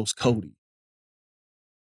overshadows Cody.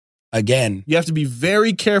 Again, you have to be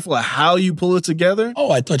very careful of how you pull it together. Oh,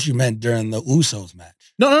 I thought you meant during the Usos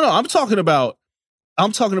match. No. I'm talking about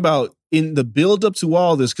in the build up to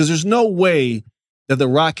all this, because there's no way that The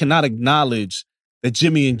Rock cannot acknowledge that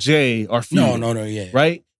Jimmy and Jay are feuding. No, yeah.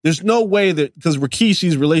 Right? There's no way that, because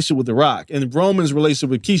Rikishi's relationship with The Rock and Roman's relationship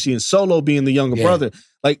with Rikishi and Solo being the younger brother.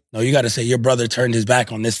 Like, no, you got to say your brother turned his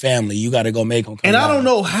back on this family. You got to go make him come. And I don't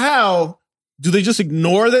know how. Do they just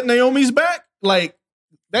ignore that Naomi's back? Like,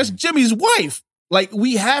 that's Jimmy's wife. Like,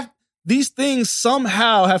 we have these things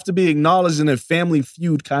somehow have to be acknowledged in a family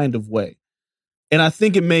feud kind of way. And I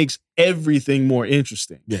think it makes everything more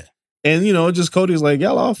interesting. Yeah. And, just Cody's like,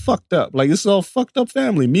 y'all all fucked up. Like, this is all fucked up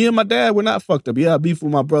family. Me and my dad, we're not fucked up. Yeah, I beef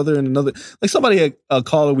with my brother and another. Like, somebody had a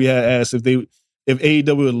caller we had asked if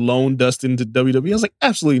AEW would loan Dustin to WWE. I was like,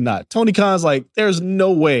 absolutely not. Tony Khan's like, there's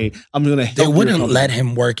no way I'm going to help. They wouldn't let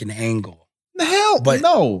him work an angle. The hell? But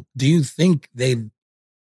no. Do you think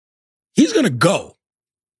he's going to go?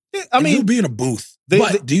 Yeah, I mean, he'll be in a booth.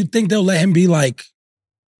 Do you think they'll let him be like,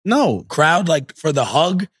 no crowd, like for the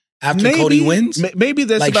hug after Cody wins? Maybe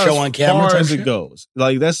that's like about show on camera as far as it goes.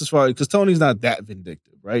 Like, that's as far, because Tony's not that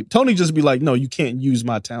vindictive, right? Tony just be like, no, you can't use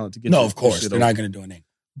my talent to get. No, of course they're not going to do anything.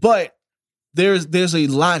 But there's a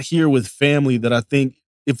lot here with family that I think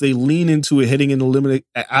if they lean into it, heading in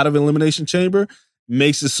out of Elimination Chamber,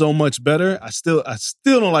 makes it so much better. I still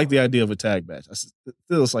don't like the idea of a tag match.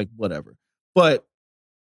 It's like whatever. But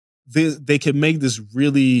they can make this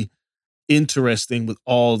really interesting with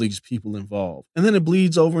all these people involved. And then it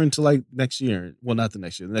bleeds over into like next year. Well, not the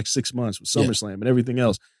next year, the next 6 months with SummerSlam and everything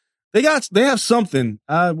else. They have something.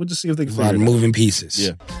 We'll just see if they can figure it out. Moving pieces.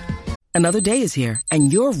 Yeah. Another day is here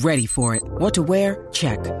and you're ready for it. What to wear?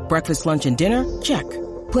 Check. Breakfast, lunch, and dinner? Check.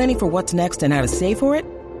 Planning for what's next and how to save for it?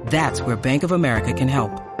 That's where Bank of America can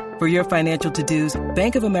help. For your financial to-dos,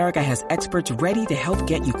 Bank of America has experts ready to help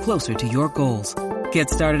get you closer to your goals. Get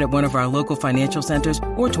started at one of our local financial centers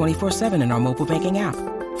or 24/7 in our mobile banking app.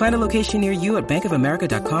 Find a location near you at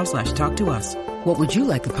bankofamerica.com/talktous. What would you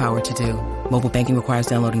like the power to do? Mobile banking requires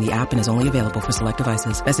downloading the app and is only available for select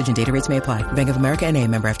devices. Message and data rates may apply. Bank of America NA,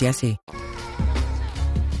 member FDIC.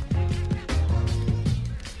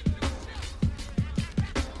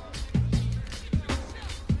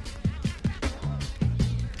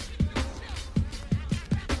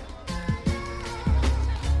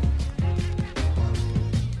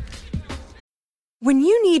 When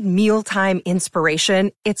you need mealtime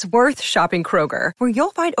inspiration, it's worth shopping Kroger, where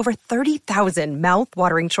you'll find over 30,000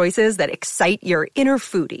 mouth-watering choices that excite your inner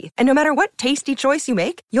foodie. And no matter what tasty choice you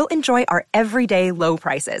make, you'll enjoy our everyday low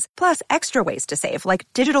prices, plus extra ways to save, like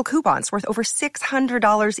digital coupons worth over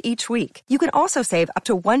 $600 each week. You can also save up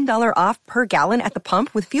to $1 off per gallon at the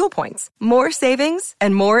pump with fuel points. More savings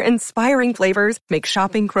and more inspiring flavors make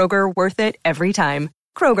shopping Kroger worth it every time.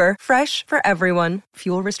 Kroger, fresh for everyone.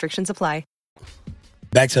 Fuel restrictions apply.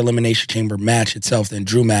 Back to Elimination Chamber match itself, then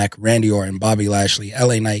Drew Mack, Randy Orton, Bobby Lashley,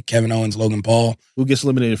 LA Knight, Kevin Owens, Logan Paul. Who gets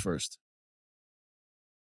eliminated first?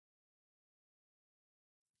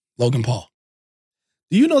 Logan Paul.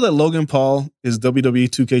 Do you know that Logan Paul, his WWE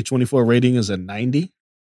 2K24 rating is a 90?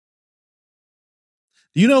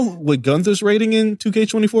 Do you know what Gunther's rating in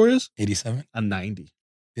 2K24 is? 87. A 90.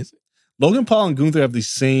 Is it? Logan Paul and Gunther have the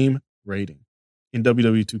same rating in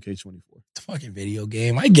WWE 2K24. It's a fucking video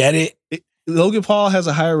game. I get it. Logan Paul has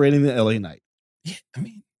a higher rating than LA Knight. Yeah, I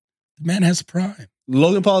mean, the man has a prime.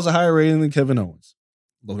 Logan Paul has a higher rating than Kevin Owens.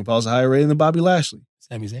 Logan Paul has a higher rating than Bobby Lashley.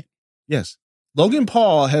 Sami Zayn. Yes. Logan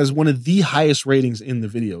Paul has one of the highest ratings in the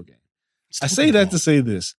video game. I say that to say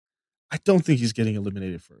this. I don't think he's getting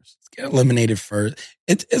eliminated first. Get eliminated first.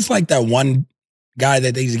 It's like that one guy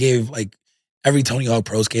that they gave, like, every Tony Hawk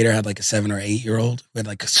Pro Skater had like a 7 or 8 year old who had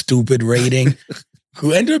like a stupid rating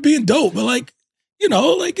who ended up being dope, but like, you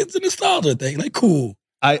know, like it's a nostalgia thing. Like, cool.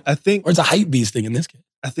 I think, or it's a hype beast thing in this case.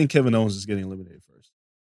 I think Kevin Owens is getting eliminated first.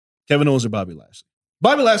 Kevin Owens or Bobby Lashley.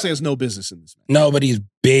 Bobby Lashley has no business in this match. No, but he's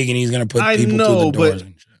big and he's going to put people through the doors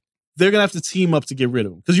and shit. They're going to have to team up to get rid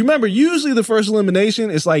of him. Because you remember, usually the first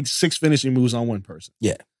elimination is like 6 finishing moves on one person.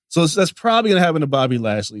 Yeah. So that's probably going to happen to Bobby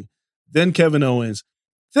Lashley, then Kevin Owens,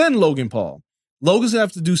 then Logan Paul. Logan's going to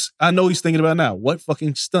have to do, I know he's thinking about now, what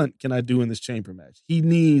fucking stunt can I do in this chamber match? He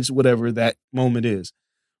needs whatever that moment is.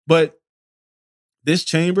 But this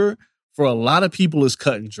chamber, for a lot of people, is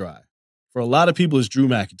cut and dry. For a lot of people, it's Drew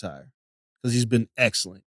McIntyre because he's been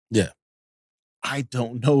excellent. Yeah. I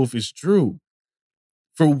don't know if it's true.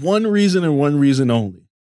 For one reason and one reason only.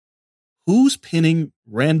 Who's pinning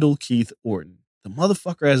Randall Keith Orton? The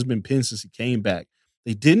motherfucker has been pinned since he came back.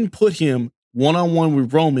 They didn't put him one-on-one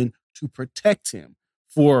with Roman to protect him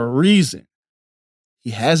for a reason.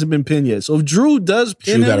 He hasn't been pinned yet. So if Drew does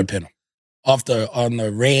pin him, Drew got to pin him on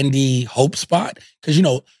the Randy Hope spot. Because, you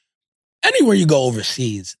know, anywhere you go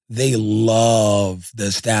overseas, they love the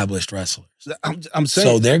established wrestlers. I'm saying.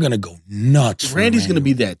 So they're going to go nuts. Randy's going to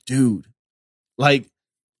be that dude. Like,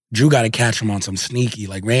 Drew got to catch him on some sneaky.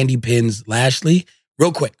 Like, Randy pins Lashley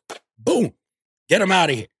real quick. Boom. Get him out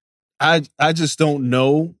of here. I just don't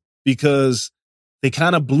know because they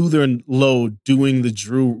kind of blew their load doing the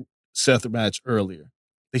Drew Seth match earlier.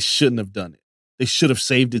 They shouldn't have done it. They should have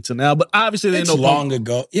saved it to now. But obviously, they didn't know long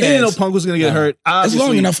ago. Yeah, they didn't know Punk was going to get hurt. Obviously, it's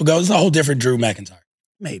long enough ago. It's a whole different Drew McIntyre.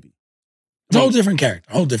 Maybe. It's a whole different character.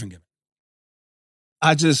 A whole different gimmick.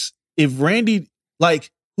 If Randy,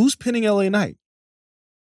 like, who's pinning LA Knight?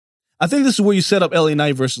 I think this is where you set up LA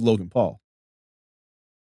Knight versus Logan Paul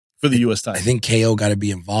for the U.S. title. I think KO got to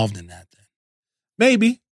be involved in that then.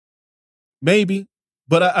 Maybe.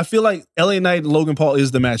 But I feel like LA Knight and Logan Paul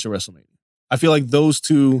is the match of WrestleMania. I feel like those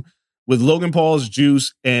two, with Logan Paul's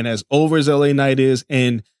juice and as over as LA Knight is,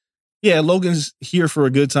 and yeah, Logan's here for a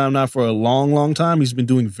good time, not for a long, long time. He's been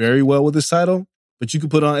doing very well with his title, but you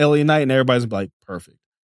could put on LA Knight and everybody's like, perfect.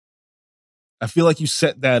 I feel like you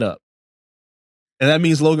set that up. And that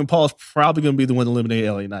means Logan Paul is probably going to be the one to eliminate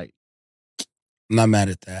LA Knight. I'm not mad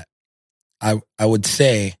at that. I would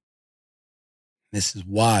say, this is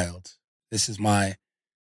wild. This is my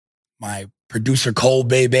producer Cole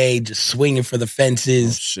Bebe just swinging for the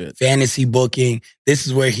fences, fantasy booking. This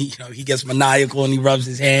is where he gets maniacal and he rubs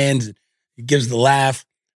his hands and he gives the laugh.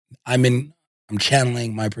 I'm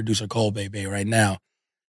channeling my producer Cole Bebe right now.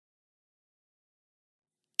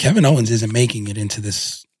 Kevin Owens isn't making it into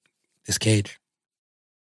this cage.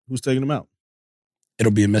 Who's taking him out?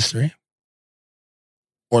 It'll be a mystery.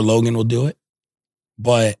 Or Logan will do it.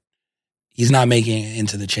 But he's not making it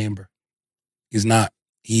into the chamber. He's not.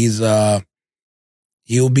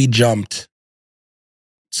 He'll be jumped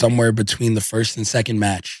somewhere between the first and second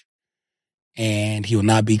match. And he will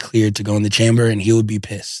not be cleared to go in the chamber and he will be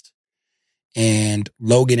pissed. And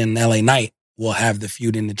Logan and LA Knight will have the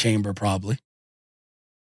feud in the chamber probably.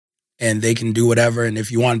 And they can do whatever. And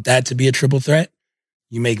if you want that to be a triple threat,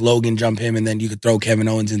 you make Logan jump him and then you could throw Kevin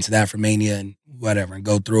Owens into that for Mania and whatever and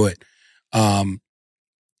go through it. And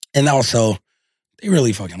also, they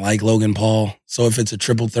really fucking like Logan Paul. So if it's a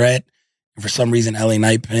triple threat, and for some reason LA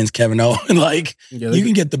Knight pins Kevin Owens, you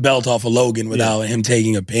can get the belt off of Logan without him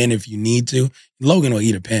taking a pin if you need to. Logan will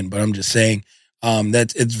eat a pin, but I'm just saying,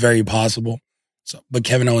 It's very possible. So, but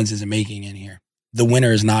Kevin Owens isn't making it here. The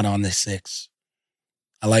winner is not on this 6.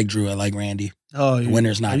 I like Drew. I like Randy. Oh, the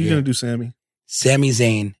winner's not here. Are you here. going to do Sami? Sami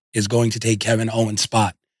Zayn is going to take Kevin Owens'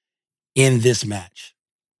 spot in this match.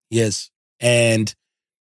 Yes. And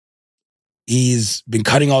he's been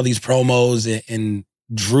cutting all these promos, and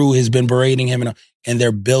Drew has been berating him, and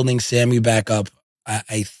they're building Sami back up.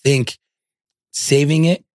 I think saving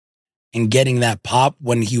it and getting that pop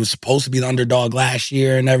when he was supposed to be the underdog last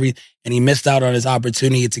year and he missed out on his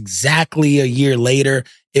opportunity. It's exactly a year later.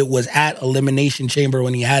 It was at Elimination Chamber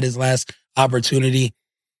when he had his last opportunity.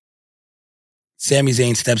 Sami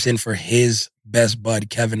Zayn steps in for his best bud,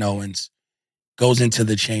 Kevin Owens, goes into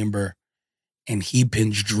the chamber, and he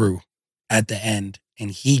pins Drew at the end,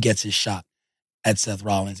 and he gets his shot at Seth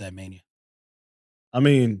Rollins at Mania. I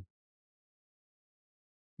mean,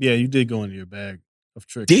 yeah, you did go into your bag of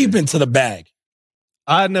tricks. Deep into the bag.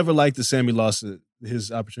 I never liked that Sami lost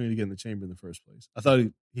his opportunity to get in the chamber in the first place. I thought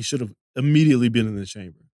he should have immediately been in the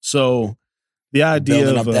chamber. So the idea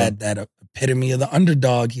building of up that epitome of the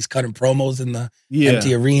underdog. He's cutting promos in the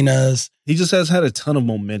empty arenas. He just has had a ton of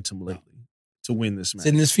momentum lately to win this match.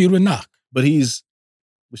 It's in this feud with Knock. But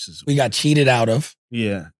we got cheated out of.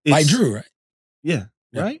 Yeah. By Drew, right? Yeah.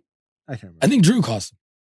 Right? I can't remember. I think Drew cost him.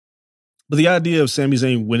 But the idea of Sami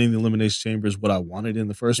Zayn winning the Elimination Chamber is what I wanted in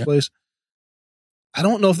the first place. I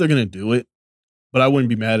don't know if they're going to do it, but I wouldn't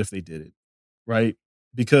be mad if they did it, right?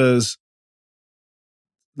 Because,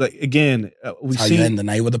 like, again, we see you end the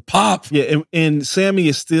night with a pop. Yeah, and Sami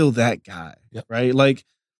is still that guy, right? Like,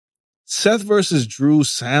 Seth versus Drew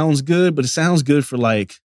sounds good, but it sounds good for,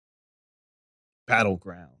 like,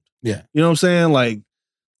 Battleground. Yeah. You know what I'm saying? Like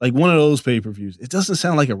one of those pay-per-views. It doesn't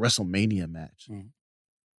sound like a WrestleMania match.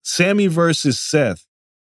 Sami versus Seth,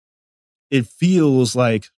 it feels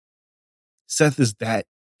like Seth is that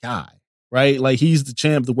guy, right? Like he's the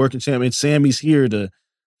champ, the working champ, and Sami's here to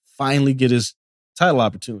finally get his title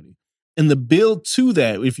opportunity. And the build to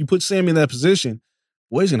that, if you put Sami in that position,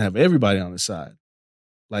 boy, he's going to have everybody on his side.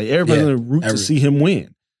 Like everybody's going to root to see him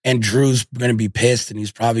win. And Drew's going to be pissed, and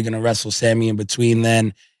he's probably going to wrestle Sami in between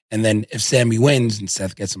then. And then if Sami wins and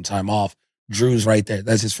Seth gets some time off, Drew's right there.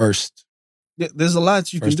 That's his first. Yeah, there's a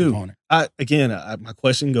lot you can do. Opponent. My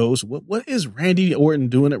question goes, what is Randy Orton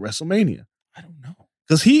doing at WrestleMania? I don't know.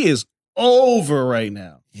 Because he is over right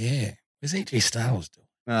now. Yeah. What's AJ Styles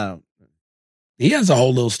doing? He has a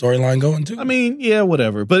whole little storyline going too. I mean, yeah,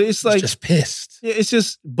 whatever. But it's like. He's just pissed. Yeah, it's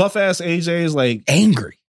just buff-ass AJ is like.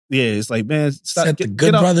 Angry. Yeah, it's like, man, stop. Set the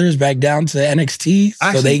Good Brothers back down to NXT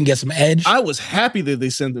so they can get some edge. I was happy that they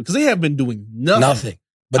sent them because they have been doing nothing.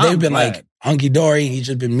 But they've been like hunky-dory. He's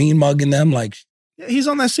just been mean-mugging them. Like, yeah, he's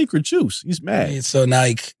on that secret juice. He's mad. Yeah, so now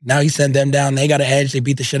he sent them down. They got an edge. They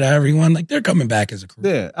beat the shit out of everyone. Like, they're coming back as a crew.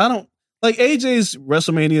 Yeah, I don't like AJ's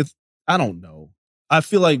WrestleMania. I don't know. I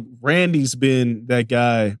feel like Randy's been that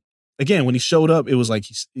guy. Again, when he showed up, it was like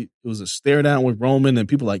it was a stare down with Roman, and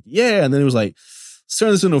people were like, yeah, and then it was like, let's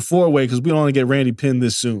turn this into a 4-way because we don't want to get Randy pinned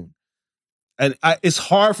this soon. And it's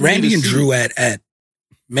hard for Randy me to and see. Drew at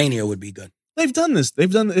Mania would be good. They've done this.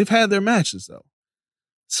 They've had their matches though.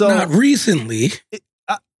 So not recently.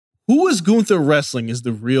 Who is Gunther wrestling is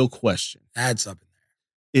the real question. That's up in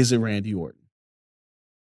there. Is it Randy Orton?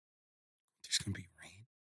 There's gonna be Rain.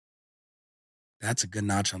 That's a good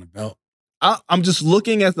notch on the belt. I'm just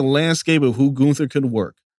looking at the landscape of who Gunther could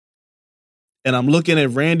work, and I'm looking at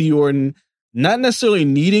Randy Orton not necessarily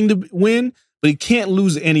needing to win, but he can't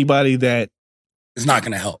lose anybody that is not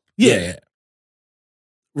going to help. Yeah.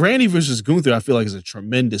 Randy versus Gunther, I feel like is a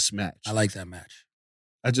tremendous match. I like that match.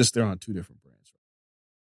 They're on two different brands.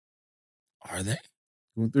 Are they?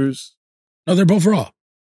 Gunther's? No, they're both Raw.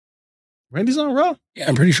 Randy's on Raw? Yeah,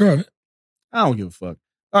 I'm pretty sure of it. I don't give a fuck.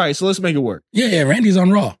 All right, so let's make it work. Yeah, Randy's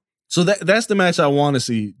on Raw. So that's the match I want to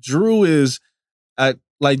see. Drew is,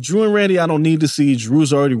 like Drew and Randy, I don't need to see.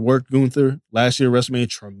 Drew's already worked Gunther last year at WrestleMania.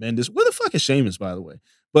 Tremendous. Where the fuck is Sheamus, by the way?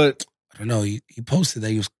 But I don't know. He posted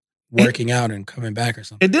that he was working out and coming back or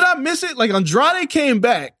something. And did I miss it? Like Andrade came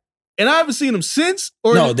back, and I haven't seen him since?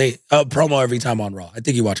 Or no, they promo every time on Raw. I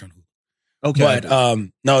think you watch on Hulu. Okay.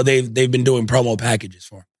 But no, they've been doing promo packages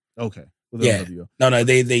for him. Okay. Yeah. No,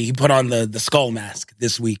 he put on the skull mask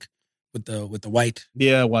this week with the white.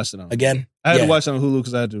 Yeah, I watched it on again. I had to watch it on Hulu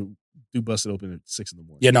because I had to do Bust It Open at 6 a.m.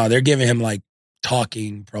 Yeah, no, they're giving him like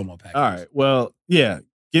talking promo packages. All right. Well, yeah.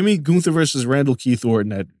 Give me Gunther versus Randall Keith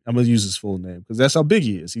Orton. I'm going to use his full name because that's how big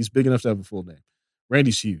he is. He's big enough to have a full name.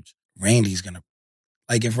 Randy's huge. Randy's going to,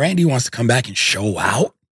 like, if Randy wants to come back and show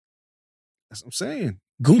out. That's what I'm saying.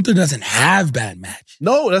 Gunther doesn't have bad matches.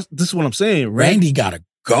 No, this is what I'm saying. Randy got a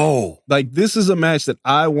go. Like, this is a match that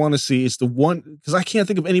I want to see. It's the one, because I can't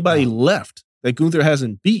think of anybody left that Gunther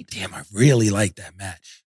hasn't beat. Damn, I really like that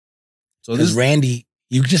match. So Because Randy,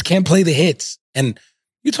 you just can't play the hits. And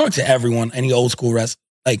you talk to everyone, any old school wrestler,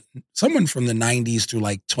 like someone from the 90s to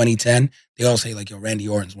like 2010, they all say like, yo, Randy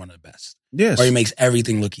Orton's one of the best. Yes. Or he makes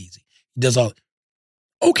everything look easy. He does all.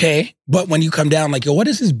 Okay. But when you come down like, yo, what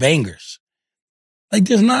is his bangers? Like,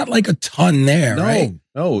 there's not like a ton there, right?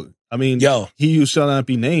 No. I mean, Yo. he who shall not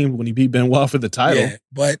be named when he beat Benoit for the title. Yeah,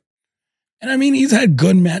 but, and I mean, he's had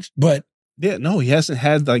good match, but. Yeah, no, he hasn't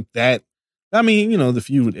had like that. I mean, the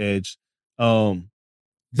feud with Edge. The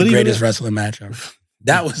greatest wrestling match ever.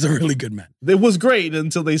 That was a really good match. It was great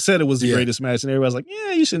until they said it was the greatest match, and everybody's like,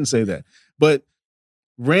 yeah, you shouldn't say that. But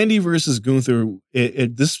Randy versus Gunther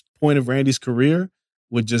at this point of Randy's career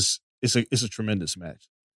it's a tremendous match.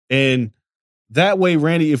 And that way,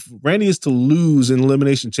 if Randy is to lose in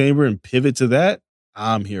Elimination Chamber and pivot to that,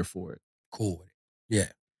 I'm here for it. Cool with it. Yeah.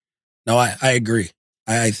 No, I agree.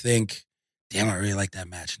 I think, damn, I really like that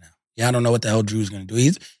match now. Yeah, I don't know what the hell Drew's going to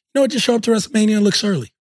do. Just show up to WrestleMania and look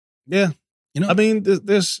surly. Yeah. I mean,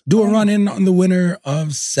 there's do a run in on the winner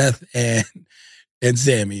of Seth and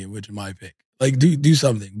Sammy, which is my pick. Like, do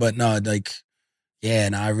something. But no, like, yeah,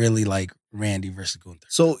 and I really like Randy versus Gunther.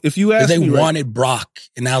 So if you ask me, they wanted Brock,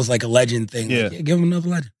 and that was like a legend thing. Yeah, like, give him another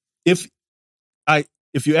legend. If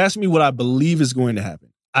you ask me what I believe is going to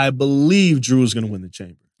happen, I believe Drew is going to win the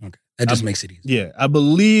Chamber. Okay, that just makes it easy. Yeah, I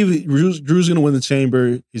believe Drew's going to win the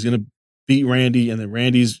Chamber. He's going to beat Randy, and then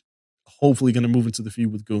Randy's hopefully going to move into the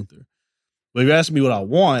feud with Gunther. But if you ask me what I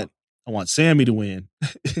want Sammy to win,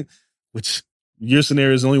 which your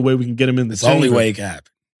scenario is the only way we can get him in the It's Chamber. the only way it can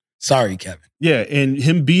happen. Sorry, Kevin. Yeah, and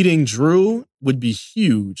him beating Drew would be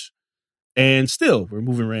huge. And still, we're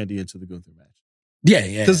moving Randy into the Gunther match.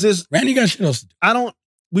 Yeah. Because Randy got shit else to do.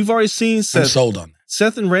 We've already seen Seth. I'm sold on that.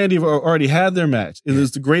 Seth and Randy have already had their match. It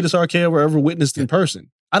was the greatest RKO ever witnessed in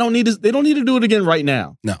person. They don't need to do it again right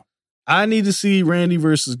now. No. I need to see Randy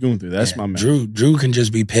versus Gunther. That's my match. Drew can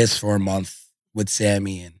just be pissed for a month with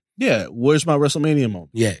Sammy and where's my WrestleMania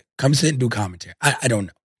moment? Yeah, come sit and do commentary. I don't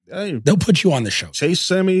know. They'll put you on the show. Chase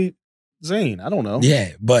Sami Zayn. I don't know.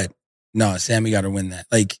 Yeah, but no, Sammy got to win that.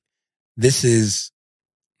 Like, this is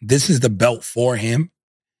the belt for him,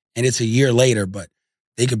 and it's a year later, but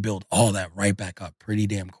they could build all that right back up pretty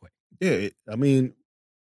damn quick. Yeah, I mean,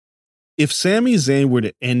 if Sami Zayn were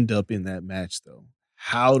to end up in that match, though,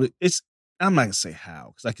 I'm not gonna say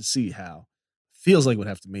how, because I can see how. Feels like it would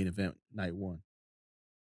have to main event night one.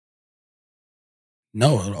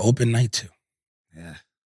 No, it'll open night 2. Yeah.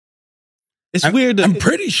 It's weird. I'm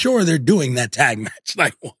pretty sure they're doing that tag match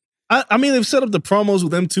night 1. I mean, they've set up the promos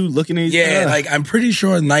with them two looking at each other. Yeah, like, I'm pretty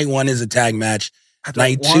sure night 1 is a tag match.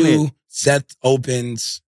 Night 2, Seth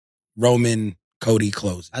opens, Roman, Cody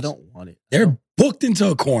closes. I don't want it. They're booked into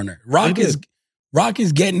a corner. Rock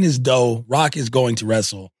is getting his dough. Rock is going to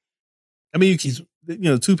wrestle. I mean,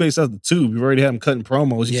 toothpaste out the tube. You've already had him cutting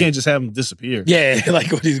promos. You can't just have him disappear. Yeah,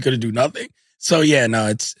 like, what, he's going to do nothing? So, yeah, no,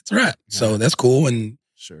 it's a wrap. So that's cool. And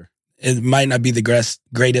sure, it might not be the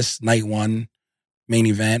greatest night 1 main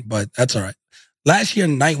event, but that's all right. Last year,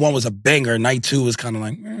 night 1 was a banger. Night 2 was kind of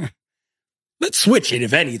like, let's switch it,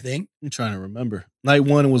 if anything. I'm trying to remember. Night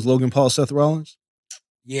 1 was Logan Paul, Seth Rollins.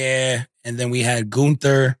 Yeah, and then we had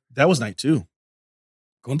Gunther. That was night 2.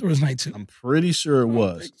 Gunther was night 2? I'm pretty sure it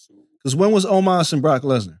was. Because when was Omos and Brock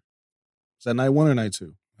Lesnar? Was that night 1 or night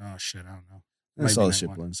 2? Oh, shit, I don't know. That's all the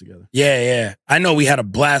shit blends together. Yeah. I know we had a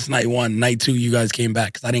blast night 1. Night 2, you guys came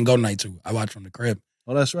back because I didn't go to night 2. I watched from the crib.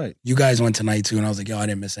 Oh, that's right. You guys went to night 2, and I was like, yo, I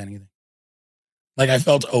didn't miss anything. Like, I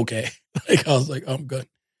felt okay. Like, I was like, I'm good.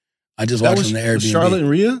 I just watched from the Airbnb. Was Charlotte and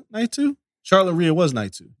Rhea night 2? Charlotte and Rhea was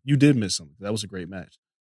night 2. You did miss something. That was a great match.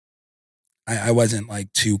 I wasn't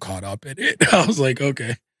like too caught up in it. I was like,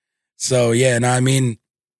 okay. So, yeah, no, I mean,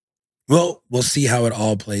 we'll see how it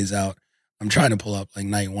all plays out. I'm trying to pull up like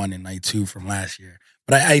night 1 and night 2 from last year.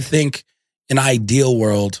 But I think in an ideal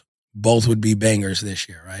world, both would be bangers this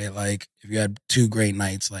year, right? Like, if you had 2 great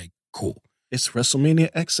nights, like, cool. It's WrestleMania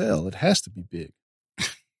XL. It has to be big.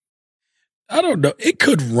 I don't know. It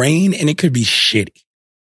could rain and it could be shitty.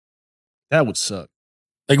 That would suck.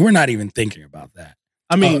 Like, we're not even thinking about that.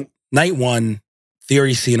 I mean, night 1,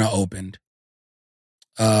 Theory Cena opened.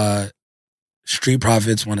 Street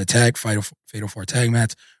Profits won a tag, Fatal 4 tag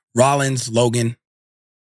match. Rollins, Logan,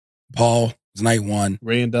 Paul was night 1.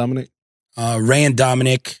 Ray and Dominic,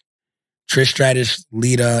 Trish Stratus,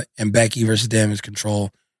 Lita, and Becky versus Damage Control.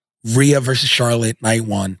 Rhea versus Charlotte, night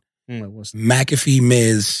 1. McAfee,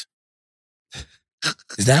 Miz,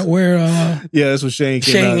 Is that where Yeah, that's what Shane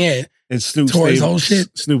came out. yeah. And Snoop tore his stayed- whole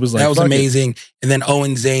shit? Snoop was like, That was "Fuck it." amazing. And then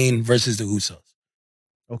Owen Zayn versus the Usos.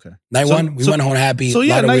 Okay. Night one, we went home happy. So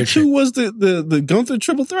yeah, lot of night weird two shit. was the Gunther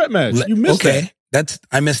triple threat match. You missed that.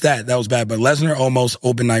 I missed that. That was bad. But Lesnar almost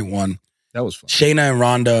opened night one. That was fun. Shayna and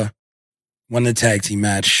Ronda won the tag team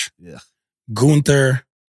match. Yeah. Gunther,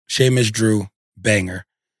 Sheamus, Drew, banger.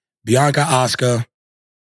 Bianca, Asuka,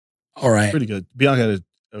 all right. Pretty good. Bianca had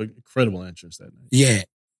an incredible entrance that night. Yeah.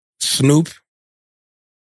 Snoop.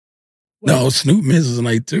 No, Snoop Miz was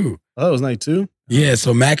night two. Oh, that was night two? Yeah,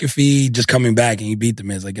 so McAfee just coming back and he beat the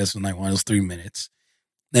Miz, I guess, on night one. It was 3 minutes.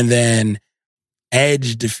 And then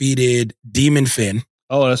Edge defeated Demon Finn.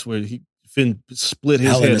 Oh, that's where Finn split his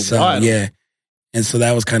Hell in a head Cell, wide. yeah. And so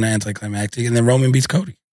that was kind of anticlimactic. And then Roman beats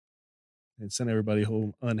Cody. And sent everybody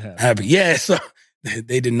home unhappy. Happy. Yeah, so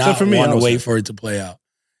they did not for me, want I to was wait happy. for it to play out.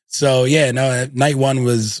 So, yeah, no, night one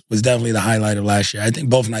was definitely the highlight of last year. I think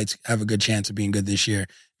both nights have a good chance of being good this year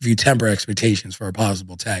if you temper expectations for a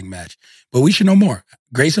possible tag match. But we should know more.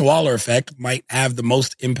 Grayson Waller effect might have the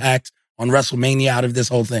most impact on WrestleMania out of this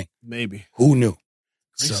whole thing. Maybe. Who knew?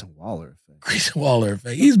 Grayson Waller effect. Grayson Waller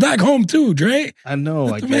effect. He's back home too, Dre. I know.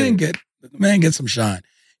 Let the man get some shine.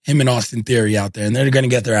 Him and Austin Theory out there, and they're going to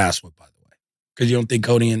get their ass whipped, by the way. Because you don't think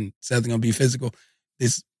Cody and Seth are going to be physical.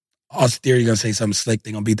 This Austin Theory going to say something slick.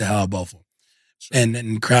 They're going to beat the hell out of both of them. Sure. And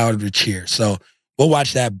the crowd would cheer. So we'll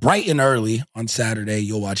watch that bright and early on Saturday.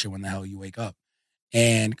 You'll watch it when the hell you wake up.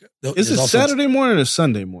 And is it Saturday morning or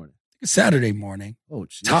Sunday morning? Saturday morning. Oh,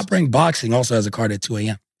 geez. Top Rank Boxing also has a card at 2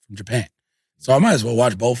 a.m. from Japan. So I might as well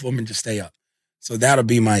watch both of them and just stay up. So that'll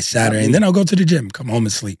be my Saturday. And then I'll go to the gym, come home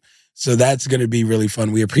and sleep. So that's going to be really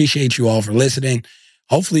fun. We appreciate you all for listening.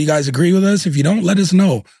 Hopefully you guys agree with us. If you don't, let us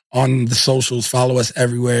know on the socials. Follow us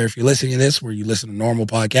everywhere. If you're listening to this where you listen to normal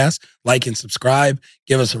podcasts, like and subscribe.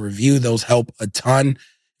 Give us a review. Those help a ton.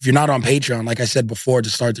 If you're not on Patreon, like I said before to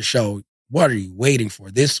start the show, what are you waiting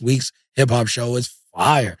for? This week's hip-hop show is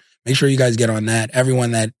fire. Make sure you guys get on that.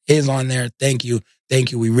 Everyone that is on there, thank you.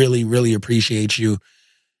 Thank you. We really, really appreciate you.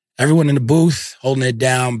 Everyone in the booth, holding it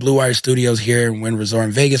down. Blue Wire Studios here in Wynn Resort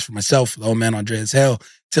in Vegas. For myself, the old man Andreas Hale.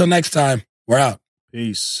 Till next time, we're out.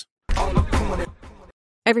 Peace.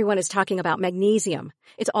 Everyone is talking about magnesium.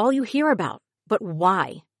 It's all you hear about. But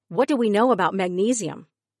why? What do we know about magnesium?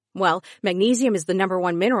 Well, magnesium is the number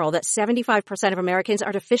one mineral that 75% of Americans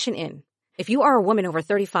are deficient in. If you are a woman over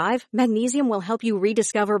 35, magnesium will help you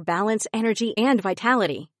rediscover balance, energy, and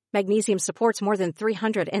vitality. Magnesium supports more than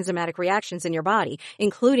 300 enzymatic reactions in your body,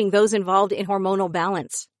 including those involved in hormonal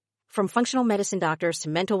balance. From functional medicine doctors to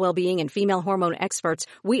mental well-being and female hormone experts,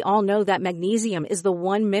 we all know that magnesium is the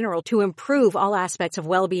one mineral to improve all aspects of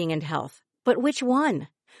well-being and health. But which one?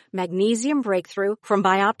 Magnesium Breakthrough from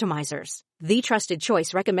Bioptimizers, the trusted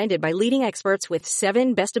choice recommended by leading experts with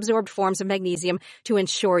 7 best-absorbed forms of magnesium to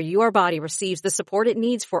ensure your body receives the support it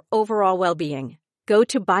needs for overall well-being. Go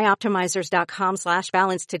to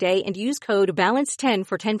bioptimizers.com/balance today and use code BALANCE10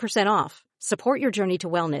 for 10% off. Support your journey to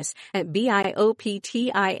wellness at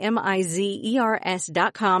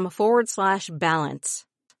bioptimizers.com/balance.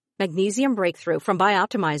 Magnesium Breakthrough from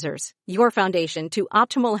Bioptimizers, your foundation to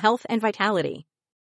optimal health and vitality.